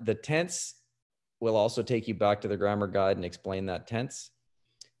 The tense will also take you back to the grammar guide and explain that tense.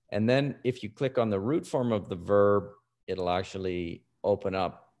 And then if you click on the root form of the verb, it'll actually open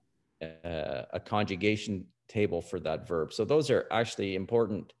up a conjugation table for that verb. So those are actually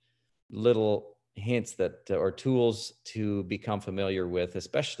important little hints that or tools to become familiar with,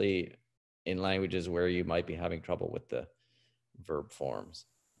 especially in languages where you might be having trouble with the verb forms.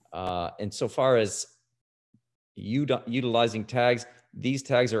 And so far as utilizing tags, these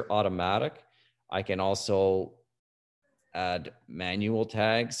tags are automatic. I can also add manual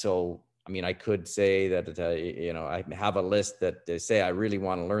tags. So, I mean, I could say that, I have a list that they say I really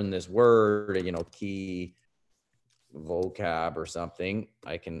want to learn this word, key vocab or something.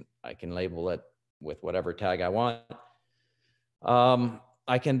 I can label it with whatever tag I want.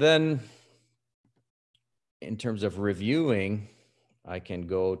 I can then, in terms of reviewing, I can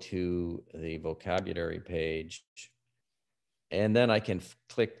go to the vocabulary page, and then I can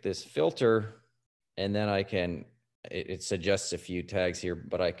click this filter, and then it suggests a few tags here,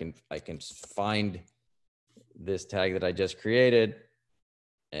 but I can find this tag that I just created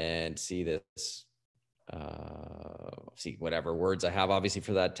and see this, see whatever words I have obviously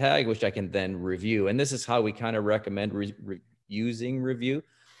for that tag, which I can then review. And this is how we kind of recommend using review.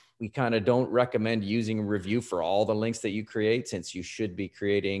 We kind of don't recommend using review for all the links that you create, since you should be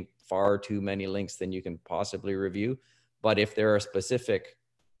creating far too many links than you can possibly review. But if there are specific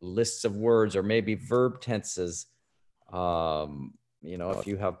lists of words or maybe verb tenses, if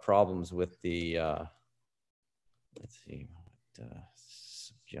you have problems with the, let's see,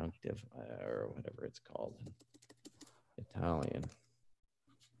 subjunctive or whatever it's called in Italian.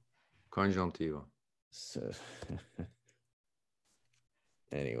 Congiuntivo. So,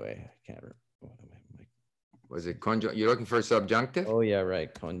 anyway, I can't remember. Was it conjunct? You're looking for subjunctive? Oh yeah,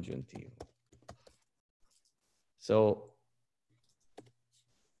 right. Conjunctive. So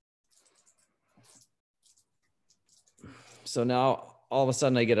now all of a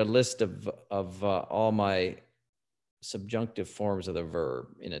sudden I get a list of all my subjunctive forms of the verb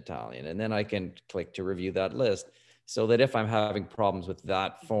in Italian, and then I can click to review that list, so that if I'm having problems with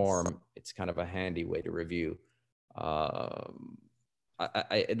that form, it's kind of a handy way to review.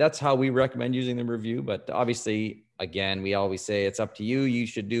 That's how we recommend using the review, but obviously, again, we always say it's up to you. You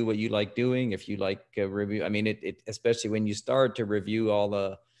should do what you like doing. If you like review, I mean, it especially when you start to review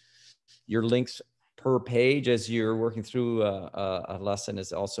all your links per page as you're working through a lesson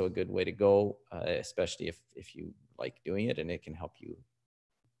is also a good way to go, especially if you like doing it, and it can help you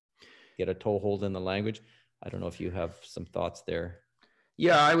get a toehold in the language. I don't know if you have some thoughts there.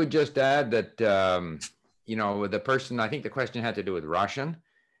 Yeah, I would just add that, you know, the person, I think the question had to do with Russian.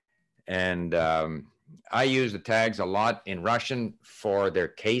 And I use the tags a lot in Russian for their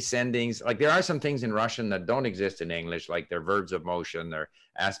case endings. Like there are some things in Russian that don't exist in English, like their verbs of motion, their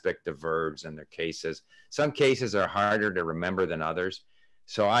aspect of verbs, and their cases. Some cases are harder to remember than others.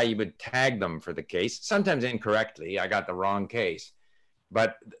 So I would tag them for the case, sometimes incorrectly. I got the wrong case.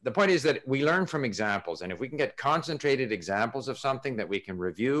 But the point is that we learn from examples. And if we can get concentrated examples of something that we can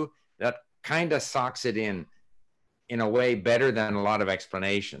review, that kind of socks it in a way better than a lot of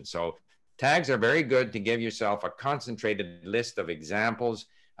explanation. So tags are very good to give yourself a concentrated list of examples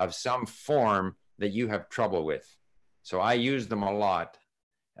of some form that you have trouble with. So I use them a lot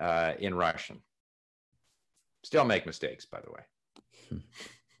in Russian. Still make mistakes, by the way.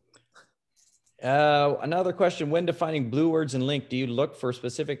 Another question, when defining blue words in LingQ, do you look for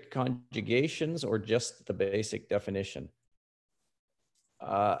specific conjugations or just the basic definition?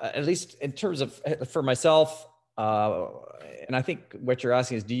 At least in terms of, for myself, and I think what you're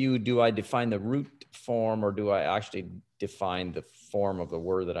asking is, do I define the root form, or do I actually define the form of the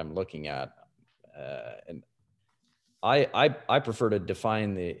word that I'm looking at? And I prefer to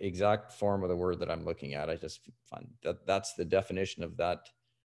define the exact form of the word that I'm looking at. I just find that that's the definition of that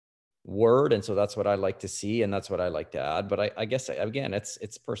word, and so that's what I like to see, and that's what I like to add. But I guess again,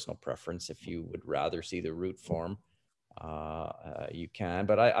 it's personal preference. If you would rather see the root form, you can.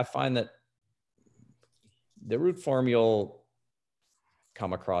 But I find that the root form you'll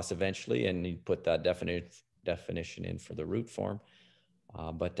come across eventually, and you put that definition in for the root form.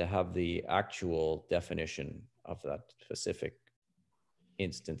 But to have the actual definition of that specific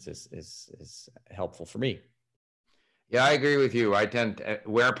instance is helpful for me. Yeah, I agree with you. I tend to,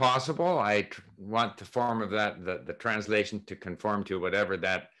 where possible, I want the form of that, the translation to conform to whatever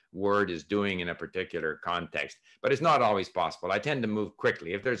that word is doing in a particular context. But it's not always possible. I tend to move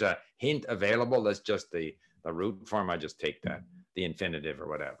quickly. If there's a hint available, that's just the root form, I just take that, the infinitive or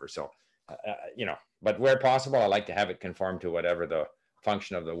whatever. So, you know, but where possible, I like to have it conform to whatever the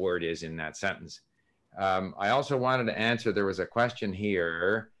function of the word is in that sentence. I also wanted to answer, there was a question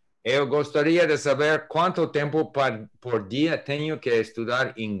here. Eu gostaria de saber cuánto tiempo por día tengo que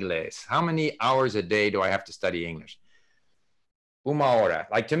estudiar inglés. How many hours a day do I have to study English? Una hora.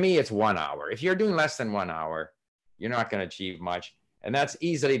 Like, to me, it's 1 hour. If you're doing less than 1 hour, you're not going to achieve much. And that's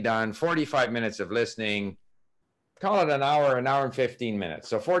easily done. 45 minutes of listening. Call it an hour and 15 minutes.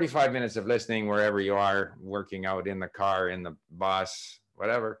 So 45 minutes of listening wherever you are, working out, in the car, in the bus,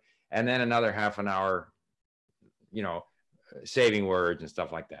 whatever. And then another half an hour, you know, saving words and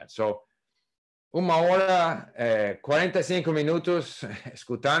stuff like that. So, una hora, 45 minutos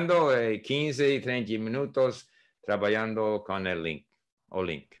escuchando, 15, 30 minutos trabajando con el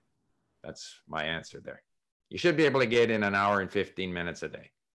LingQ. That's my answer there. You should be able to get in an hour and 15 minutes a day.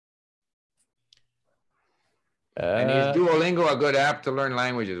 And is Duolingo a good app to learn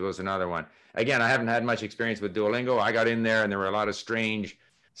languages? Was another one. Again, I haven't had much experience with Duolingo. I got in there and there were a lot of strange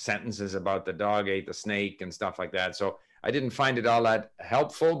sentences about the dog ate the snake and stuff like that. So I didn't find it all that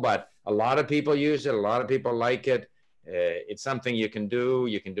helpful, but a lot of people use it. A lot of people like it. It's something you can do.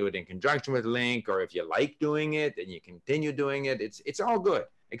 You can do it in conjunction with LingQ, or if you like doing it and you continue doing it, it's all good.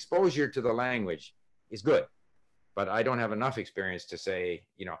 Exposure to the language is good. But I don't have enough experience to say,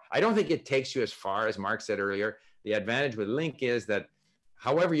 you know, I don't think it takes you as far as Mark said earlier. The advantage with LingQ is that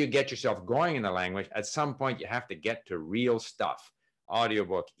however you get yourself going in the language, at some point you have to get to real stuff.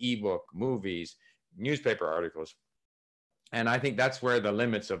 Audiobook, ebook, movies, newspaper articles. And I think that's where the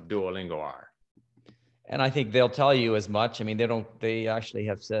limits of Duolingo are. And I think they'll tell you as much. I mean, they actually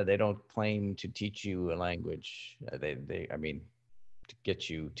have said they don't claim to teach you a language. I mean, to get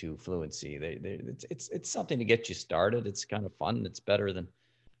you to fluency. It's something to get you started. It's kind of fun. It's better than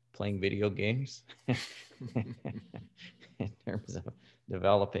playing video games in terms of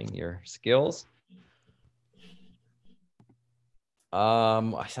developing your skills.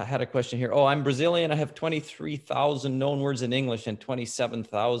 I had a question here. Oh, I'm Brazilian. I have 23,000 known words in English and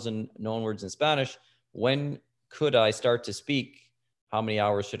 27,000 known words in Spanish. When could I start to speak? How many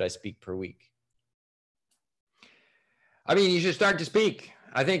hours should I speak per week? I mean, you should start to speak.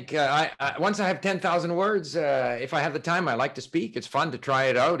 I think once I have 10,000 words, if I have the time, I like to speak. It's fun to try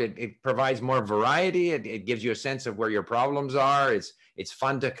it out. It provides more variety. It gives you a sense of where your problems are. It's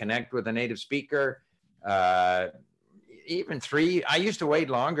fun to connect with a native speaker. Even 3, I used to wait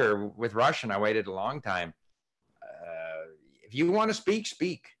longer. With Russian, I waited a long time. If you want to speak,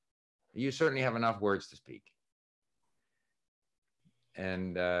 speak. You certainly have enough words to speak.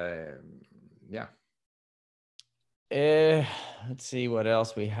 And yeah. Let's see what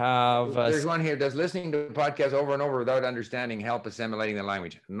else we have. There's one here. Does listening to podcasts over and over without understanding help assimilating the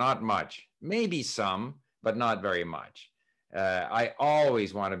language? Not much. Maybe some, but not very much. I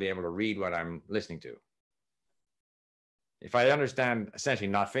always want to be able to read what I'm listening to. If I understand essentially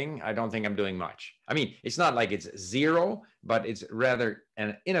nothing, I don't think I'm doing much. I mean, it's not like it's zero, but it's rather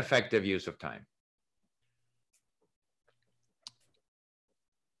an ineffective use of time.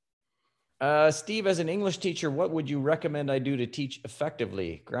 Steve, as an English teacher, what would you recommend I do to teach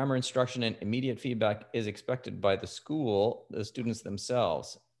effectively? Grammar instruction and immediate feedback is expected by the school, the students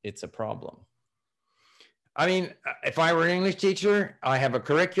themselves. It's a problem. I mean, if I were an English teacher, I have a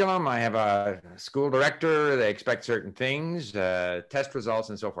curriculum, I have a school director, they expect certain things, test results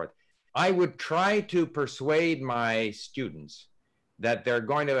and so forth. I would try to persuade my students that they're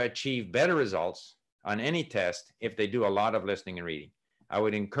going to achieve better results on any test if they do a lot of listening and reading. I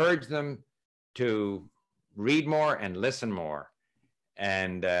would encourage them to read more and listen more.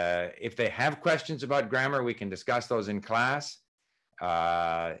 And if they have questions about grammar, we can discuss those in class.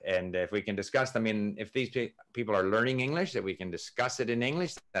 And if we can discuss them if these people are learning English, that we can discuss it in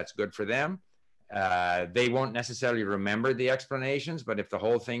English, that's good for them. They won't necessarily remember the explanations, but if the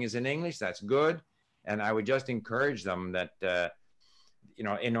whole thing is in English, that's good. And I would just encourage them that,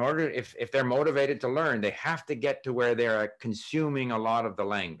 in order, if they're motivated to learn, they have to get to where they're consuming a lot of the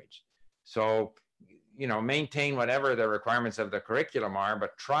language. So, maintain whatever the requirements of the curriculum are,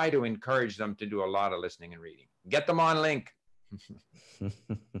 but try to encourage them to do a lot of listening and reading. Get them on LingQ.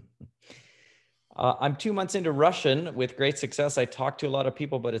 I'm 2 months into Russian with great success. I talk to a lot of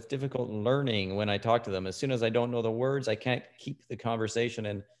people, but it's difficult learning when I talk to them. As soon as I don't know the words, I can't keep the conversation.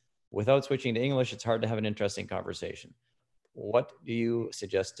 And without switching to English, it's hard to have an interesting conversation. What do you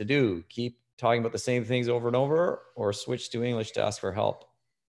suggest to do? Keep talking about the same things over and over, or switch to English to ask for help?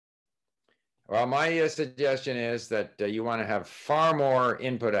 Well, my suggestion is that you want to have far more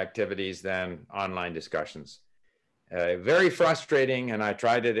input activities than online discussions. Very frustrating, and I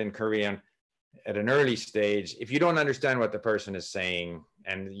tried it in Korean at an early stage. If you don't understand what the person is saying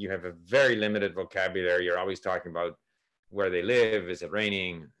and you have a very limited vocabulary, you're always talking about where they live, is it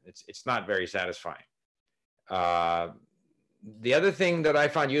raining? It's not very satisfying. The other thing that I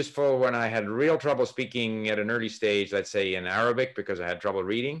found useful when I had real trouble speaking at an early stage, let's say in Arabic, because I had trouble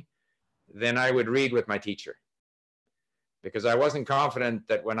reading, then I would read with my teacher. Because I wasn't confident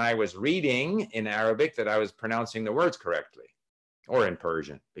that when I was reading in Arabic that I was pronouncing the words correctly, or in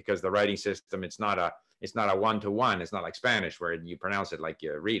Persian, because the writing system, it's not a one-to-one. It's not like Spanish where you pronounce it like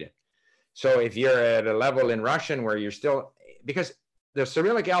you read it. So if you're at a level in Russian where you're still, because the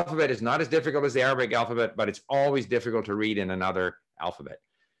Cyrillic alphabet is not as difficult as the Arabic alphabet, but it's always difficult to read in another alphabet.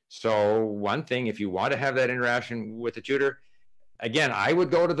 So one thing, if you want to have that interaction with the tutor, again, I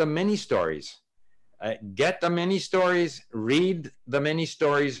would go to the mini stories. Get the mini stories, read the mini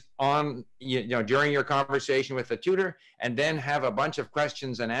stories on, during your conversation with the tutor, and then have a bunch of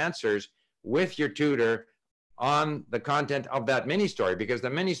questions and answers with your tutor on the content of that mini story, because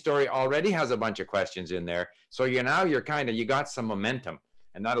the mini story already has a bunch of questions in there. So you got some momentum,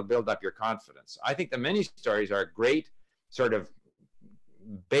 and that'll build up your confidence. I think the mini stories are a great sort of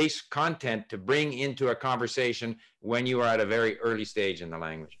base content to bring into a conversation when you are at a very early stage in the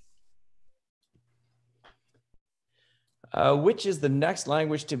language. Which is the next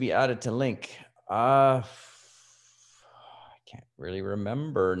language to be added to LingQ? I can't really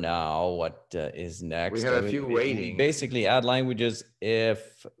remember now what is next. We have a few waiting. We basically add languages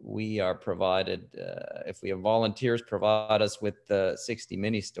if we are provided, if we have volunteers provide us with 60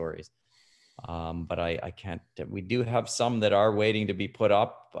 mini stories. But I can't, we do have some that are waiting to be put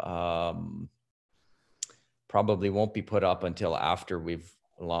up. Probably won't be put up until after we've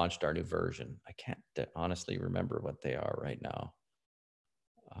launched our new version. I can't honestly remember what they are right now.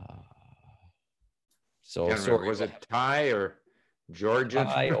 Sorry, was it Thai or Georgian?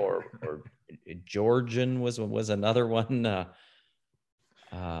 Thai or Georgian was another one. Yeah.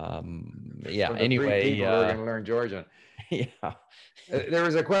 So anyway, we're going to learn Georgian. Yeah. There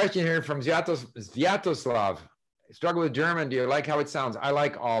was a question here from Sviatoslav. Struggle with German. Do you like how it sounds? I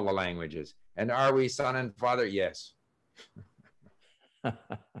like all the languages. And are we son and father? Yes. I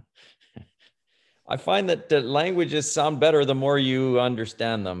find that the languages sound better the more you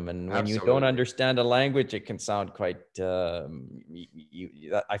understand them. And when you don't Absolutely. understand a language, it can sound quite, I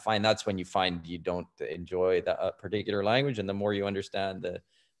find that's when you find you don't enjoy that particular language. And the more you understand, the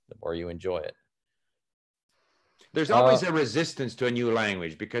more you enjoy it. There's always a resistance to a new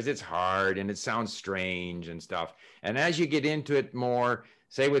language because it's hard and it sounds strange and stuff. And as you get into it more,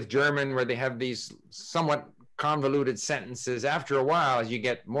 say with German, where they have these somewhat convoluted sentences, after a while, as you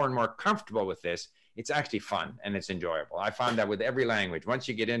get more and more comfortable with this, it's actually fun and it's enjoyable. I found that with every language. Once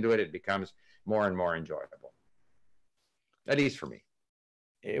you get into it, it becomes more and more enjoyable. At least for me.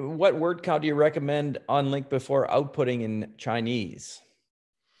 What word count do you recommend on LingQ before outputting in Chinese?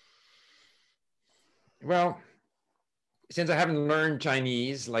 Well, since I haven't learned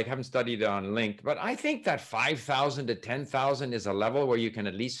Chinese, like haven't studied on LingQ, but I think that 5,000 to 10,000 is a level where you can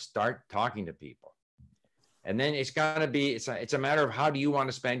at least start talking to people. And then it's going to be, it's a matter of how do you want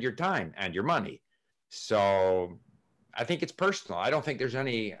to spend your time and your money. So I think it's personal. I don't think there's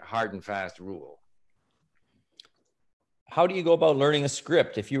any hard and fast rule. How do you go about learning a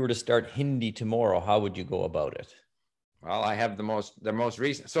script? If you were to start Hindi tomorrow, how would you go about it? Well, I have the most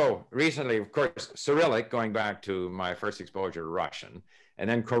recent. So recently, of course, Cyrillic, going back to my first exposure to Russian, and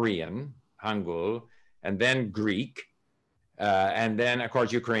then Korean, Hangul, and then Greek, and then, of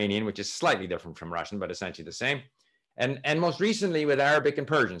course, Ukrainian, which is slightly different from Russian, but essentially the same. And most recently with Arabic and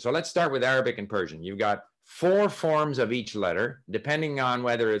Persian. So let's start with Arabic and Persian. You've got 4 forms of each letter, depending on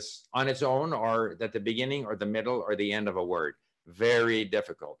whether it's on its own or at the beginning or the middle or the end of a word. Very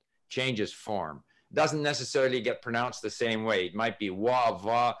difficult. Changes form. Doesn't necessarily get pronounced the same way. It might be wa,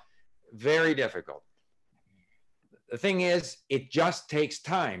 va. Very difficult. The thing is, it just takes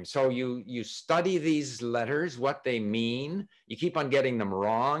time. So you study these letters, what they mean. You keep on getting them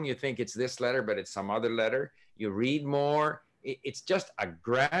wrong. You think it's this letter, but it's some other letter. You read more. It's just a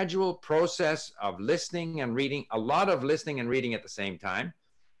gradual process of listening and reading, a lot of listening and reading at the same time.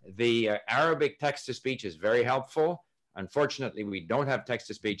 The Arabic text-to-speech is very helpful. Unfortunately, we don't have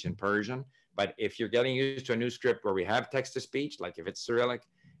text-to-speech in Persian, but if you're getting used to a new script where we have text-to-speech, like if it's Cyrillic,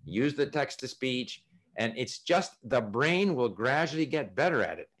 use the text-to-speech, and it's just the brain will gradually get better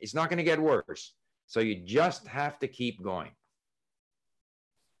at it. It's not going to get worse. So you just have to keep going.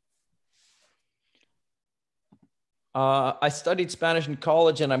 I studied Spanish in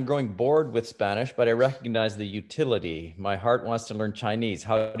college and I'm growing bored with Spanish, but I recognize the utility. My heart wants to learn Chinese.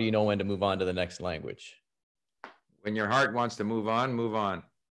 How do you know when to move on to the next language? When your heart wants to move on, move on.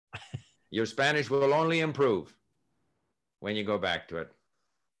 Your Spanish will only improve when you go back to it.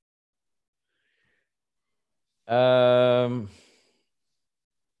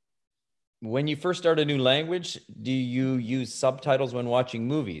 When you first start a new language, do you use subtitles when watching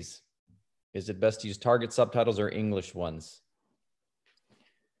movies? Is it best to use target subtitles or English ones?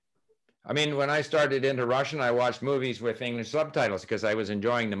 I mean, when I started into Russian, I watched movies with English subtitles because I was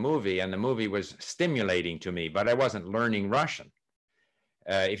enjoying the movie and the movie was stimulating to me, but I wasn't learning Russian.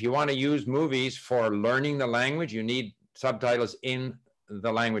 If you want to use movies for learning the language, you need subtitles in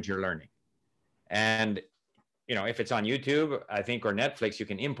the language you're learning. And, you know, if it's on YouTube, I think, or Netflix, you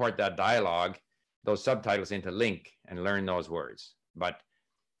can import that dialogue, those subtitles into LingQ and learn those words. But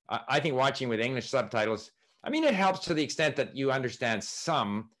I think watching with English subtitles, I mean, it helps to the extent that you understand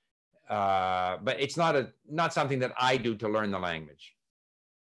some, but it's not something that I do to learn the language.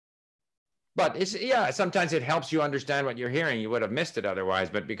 But it's, yeah, sometimes it helps you understand what you're hearing. You would have missed it otherwise,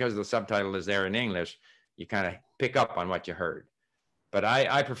 but because the subtitle is there in English, you kind of pick up on what you heard. But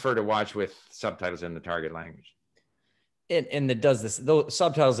I prefer to watch with subtitles in the target language. And it does this, those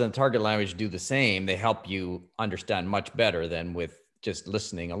subtitles in the target language do the same. They help you understand much better than with just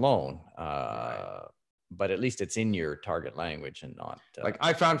listening alone. Right. But at least it's in your target language and not. Like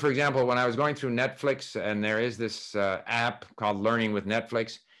I found, for example, when I was going through Netflix, and there is this app called Learning with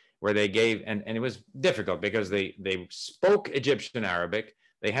Netflix, where they gave, and it was difficult because they spoke Egyptian Arabic.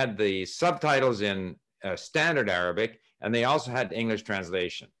 They had the subtitles in standard Arabic, and they also had English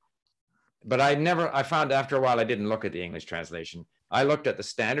translation. But I found after a while, I didn't look at the English translation. I looked at the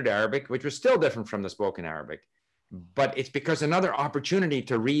standard Arabic, which was still different from the spoken Arabic. But it's because another opportunity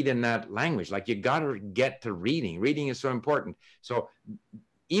to read in that language. Like you got to get to reading. Reading is so important. So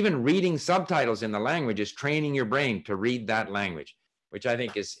even reading subtitles in the language is training your brain to read that language, which I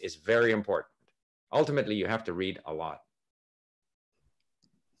think is very important. Ultimately, you have to read a lot.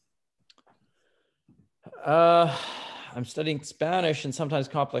 I'm studying Spanish, and sometimes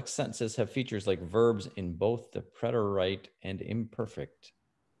complex sentences have features like verbs in both the preterite and imperfect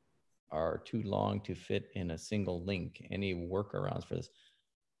are too long to fit in a single link. Any workarounds for this?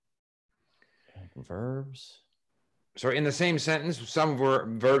 Verbs? So in the same sentence, some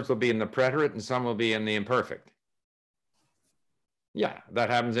verbs will be in the preterite and some will be in the imperfect. Yeah, that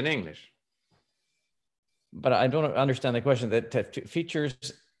happens in English. But I don't understand the question. That features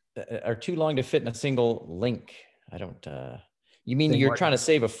are too long to fit in a single link. I don't. You mean you're trying to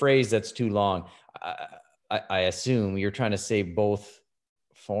save a phrase that's too long? I assume you're trying to save both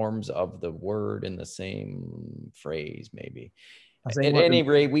forms of the word in the same phrase, maybe. At any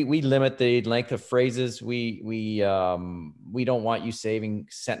rate, we limit the length of phrases. We don't want you saving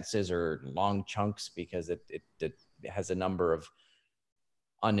sentences or long chunks because it has a number of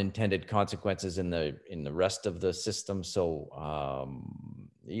unintended consequences in the rest of the system. So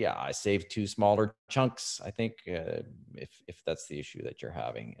yeah, I save 2 smaller chunks, I think, if that's the issue that you're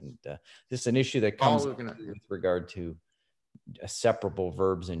having. And this is an issue that comes with regard to separable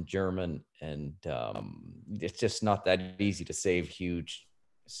verbs in German, and it's just not that easy to save huge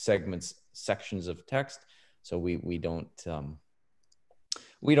sections of text. So we don't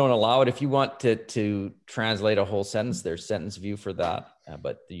allow it. If you want to translate a whole sentence, there's sentence view for that,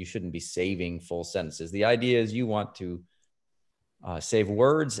 but you shouldn't be saving full sentences. The idea is you want to save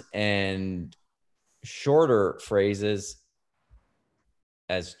words and shorter phrases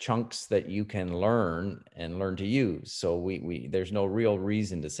as chunks that you can learn to use. So there's no real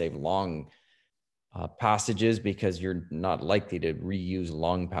reason to save long passages because you're not likely to reuse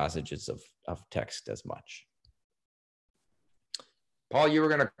long passages of text as much. Paul, you were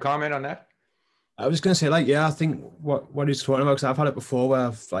going to comment on that? I was going to say, like, yeah, I think what he's talking about, because I've had it before where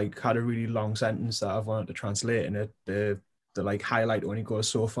I've like had a really long sentence that I've wanted to translate, and the like highlight only goes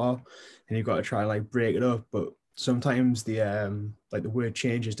so far, and you've got to try and like break it up. But sometimes the like the word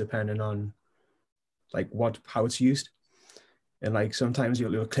changes depending on like how it's used, and like sometimes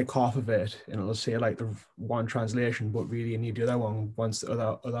you'll click half of it and it'll say like the one translation, but really you need the other one once the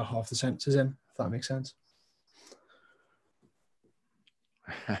other half the sentence is in, if that makes sense.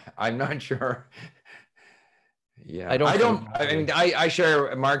 I'm not sure. Yeah, I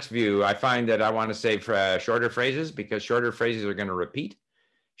share Mark's view. I find that I want to save shorter phrases because shorter phrases are going to repeat.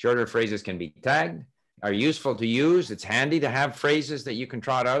 Shorter phrases can be tagged, are useful to use. It's handy to have phrases that you can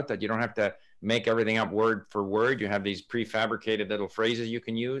trot out, that you don't have to make everything up word for word. You have these prefabricated little phrases you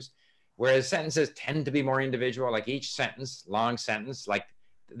can use. Whereas sentences tend to be more individual, like each sentence, long sentence, like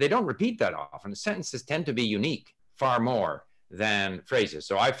they don't repeat that often. Sentences tend to be unique far more than phrases.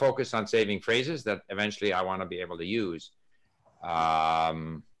 So I focus on saving phrases that eventually I want to be able to use.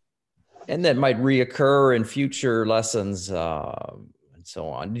 And that might reoccur in future lessons and so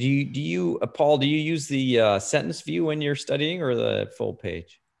on. Do you Paul, do you use the sentence view when you're studying or the full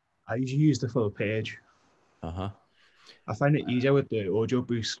page? I usually use the full page. Uh-huh. I find it easier with the audio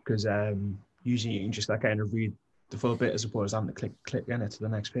boost because usually you can just like kind of read the full bit as opposed to having to click in it to the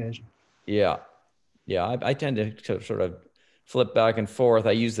next page. Yeah. I tend to sort of flip back and forth.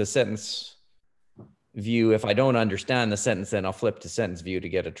 I use the sentence view. If I don't understand the sentence, then I'll flip to sentence view to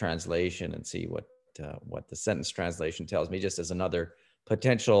get a translation and see what the sentence translation tells me, just as another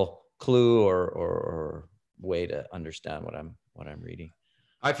potential clue or way to understand what I'm reading.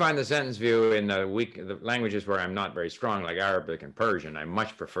 I find the sentence view in the languages where I'm not very strong, like Arabic and Persian, I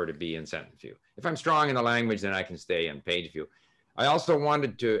much prefer to be in sentence view. If I'm strong in the language, then I can stay in page view. I also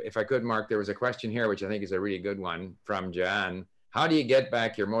wanted to, if I could, Mark, there was a question here, which I think is a really good one from Jan. How do you get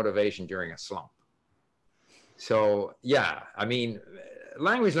back your motivation during a slump? So, yeah, I mean,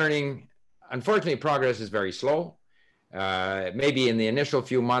 language learning, unfortunately, progress is very slow. Maybe in the initial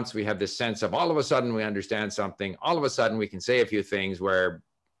few months, we have this sense of all of a sudden we understand something. All of a sudden we can say a few things where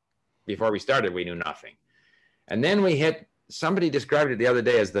before we started, we knew nothing. And then we hit, somebody described it the other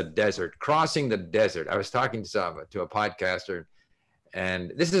day as the desert, crossing the desert. I was talking to a podcaster,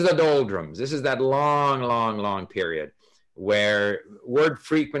 and this is the doldrums. This is that long period where word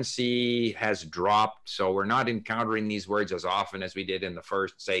frequency has dropped. So we're not encountering these words as often as we did in the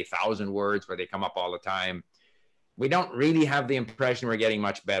first, say, 1,000 words where they come up all the time. We don't really have the impression we're getting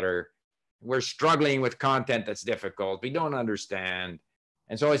much better. We're struggling with content that's difficult. We don't understand.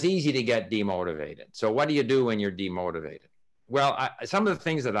 And so it's easy to get demotivated. So what do you do when you're demotivated? Well, some of the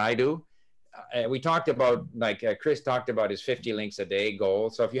things that I do, we talked about, like Chris talked about his 50 links a day goal.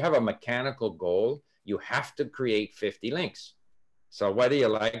 So if you have a mechanical goal, you have to create 50 links. So whether you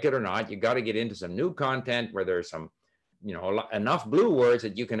like it or not, you got to get into some new content where there's some, enough blue words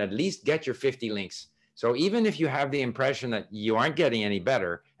that you can at least get your 50 links. So even if you have the impression that you aren't getting any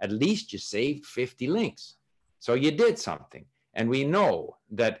better, at least you saved 50 links. So you did something. And we know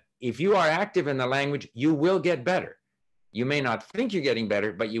that if you are active in the language, you will get better. You may not think you're getting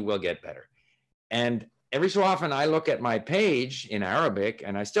better, but you will get better. And every so often I look at my page in Arabic,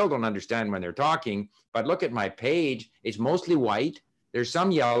 and I still don't understand when they're talking, but look at my page, it's mostly white, there's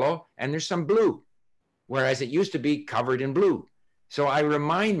some yellow, and there's some blue, whereas it used to be covered in blue. So I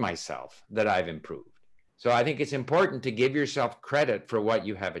remind myself that I've improved. So I think it's important to give yourself credit for what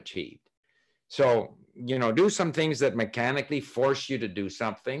you have achieved. So, you know, do some things that mechanically force you to do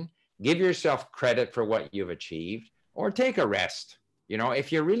something, give yourself credit for what you've achieved, or take a rest, you know,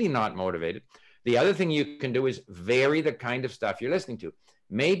 if you're really not motivated. The other thing you can do is vary the kind of stuff you're listening to.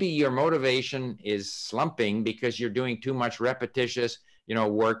 Maybe your motivation is slumping because you're doing too much repetitious, you know,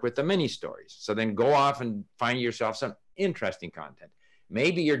 work with the mini stories. So then go off and find yourself some interesting content.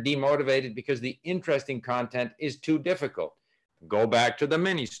 Maybe you're demotivated because the interesting content is too difficult. Go back to the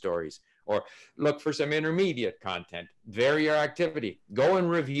mini stories or look for some intermediate content. Vary your activity. Go and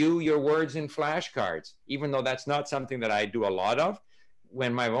review your words in flashcards, even though that's not something that I do a lot of.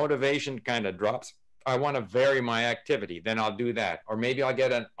 When my motivation kind of drops, I want to vary my activity, then I'll do that. Or maybe I'll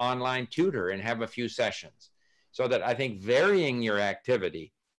get an online tutor and have a few sessions. So that I think varying your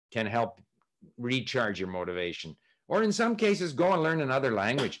activity can help recharge your motivation. Or in some cases, go and learn another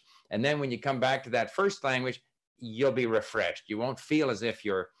language. And then when you come back to that first language, you'll be refreshed. You won't feel as if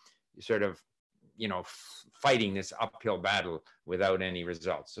you're sort of, you know, fighting this uphill battle without any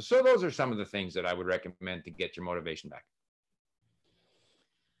results. So those are some of the things that I would recommend to get your motivation back.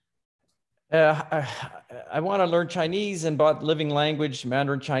 I want to learn Chinese and bought Living Language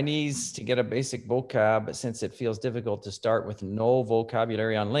Mandarin Chinese to get a basic vocab since it feels difficult to start with no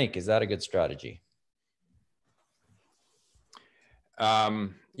vocabulary on LingQ. Is that a good strategy?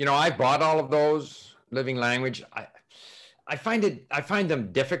 You know, I bought all of those Living Language. I find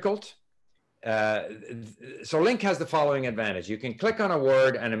them difficult. So LingQ has the following advantage. You can click on a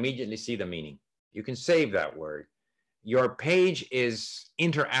word and immediately see the meaning. You can save that word. Your page is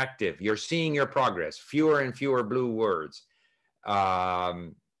interactive. You're seeing your progress, fewer and fewer blue words.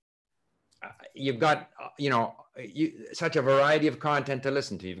 You've got, you know, such a variety of content to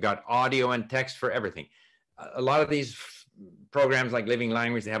listen to. You've got audio and text for everything. A lot of these programs like Living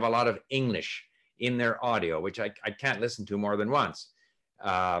Language, they have a lot of English in their audio, which I can't listen to more than once.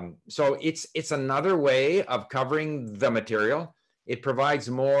 So it's another way of covering the material. It provides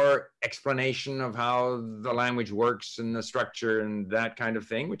more explanation of how the language works and the structure and that kind of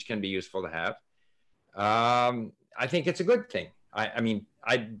thing, which can be useful to have. I think it's a good thing. I mean,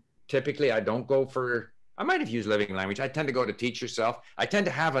 I don't go for, I might have used Living Language. I tend to go to Teach Yourself. I tend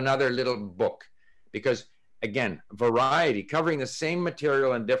to have another little book because, again, variety, covering the same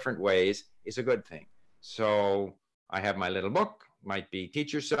material in different ways is a good thing. So I have my little book, might be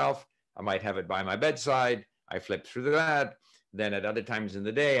Teach Yourself. I might have it by my bedside. I flip through that. Then at other times in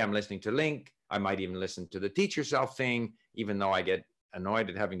the day, I'm listening to LingQ. I might even listen to the Teach Yourself thing, even though I get annoyed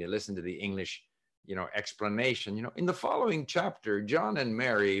at having to listen to the English, you know, explanation. You know, in the following chapter, John and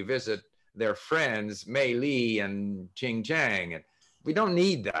Mary visit their friends, Mei Li and Ching Chang. And we don't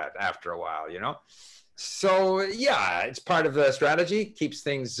need that after a while, you know. So yeah, it's part of the strategy, keeps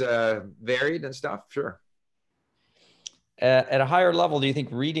things varied and stuff, sure. At a higher level, do you think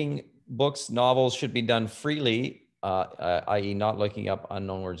reading books, novels should be done freely, i.e. not looking up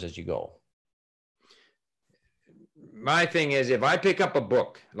unknown words as you go? My thing is, if I pick up a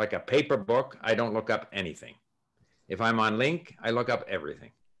book, like a paper book, I don't look up anything. If I'm on LingQ, I look up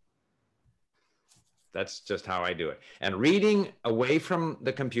everything. That's just how I do it. And reading away from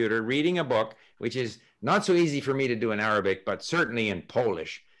the computer, reading a book, which is not so easy for me to do in Arabic, but certainly in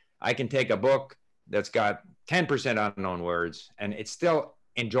Polish. I can take a book that's got 10% unknown words, and it's still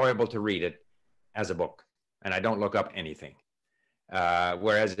enjoyable to read it as a book. And I don't look up anything.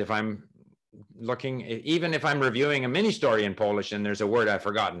 Whereas if I'm looking, even if I'm reviewing a mini story in Polish and there's a word I've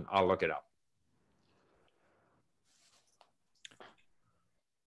forgotten, I'll look it up.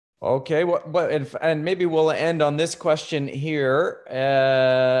 Okay, and maybe we'll end on this question here.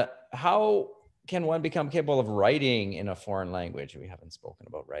 How can one become capable of writing in a foreign language? We haven't spoken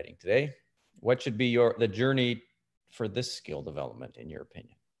about writing today. What should be the journey for this skill development, in your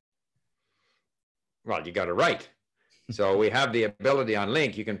opinion? Well, you got to write. So we have the ability on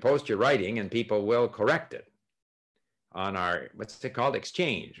LingQ. You can post your writing and people will correct it on our, what's it called?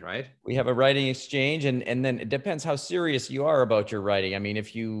 Exchange, right? We have a writing exchange, and then it depends how serious you are about your writing. I mean,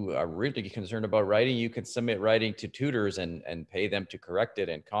 if you are really concerned about writing, you can submit writing to tutors and pay them to correct it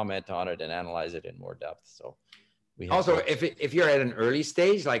and comment on it and analyze it in more depth. So we have also, if you're at an early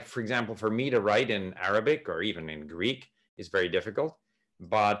stage, like for example, for me to write in Arabic or even in Greek is very difficult,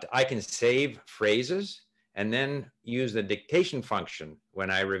 but I can save phrases and then use the dictation function when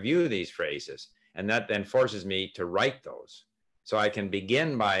I review these phrases. And that then forces me to write those. So I can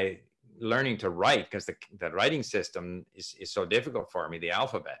begin by learning to write, because the writing system is so difficult for me, the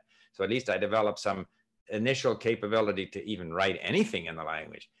alphabet. So at least I develop some initial capability to even write anything in the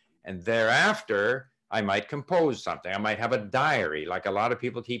language. And thereafter, I might compose something. I might have a diary, like a lot of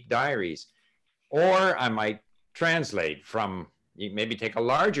people keep diaries. Or I might translate from, maybe take a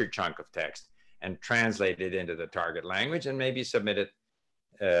larger chunk of text and translate it into the target language and maybe submit it.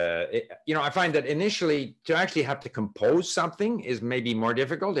 I find that initially to actually have to compose something is maybe more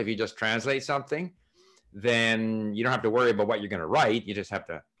difficult. If you just translate something, then you don't have to worry about what you're going to write. You just have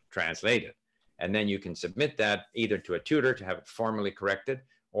to translate it. And then you can submit that either to a tutor to have it formally corrected,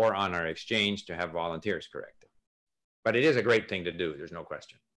 or on our exchange to have volunteers correct it. But it is a great thing to do. There's no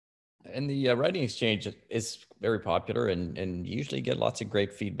question. And the writing exchange is very popular, and usually get lots of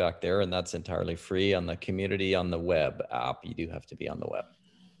great feedback there. And that's entirely free on the community on the web app. You do have to be on the web.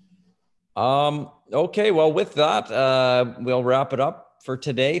 Okay, well, with that, we'll wrap it up for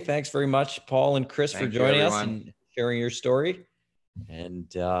today. Thanks very much, Paul and Chris, for joining us and sharing your story. And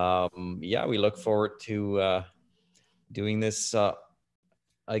yeah, we look forward to doing this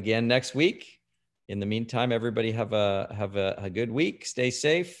again next week. In the meantime, everybody have a good week. Stay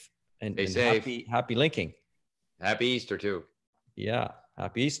safe and happy linking. Happy Easter too. Yeah,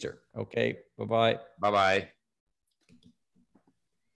 happy Easter. Okay, bye-bye. Bye-bye.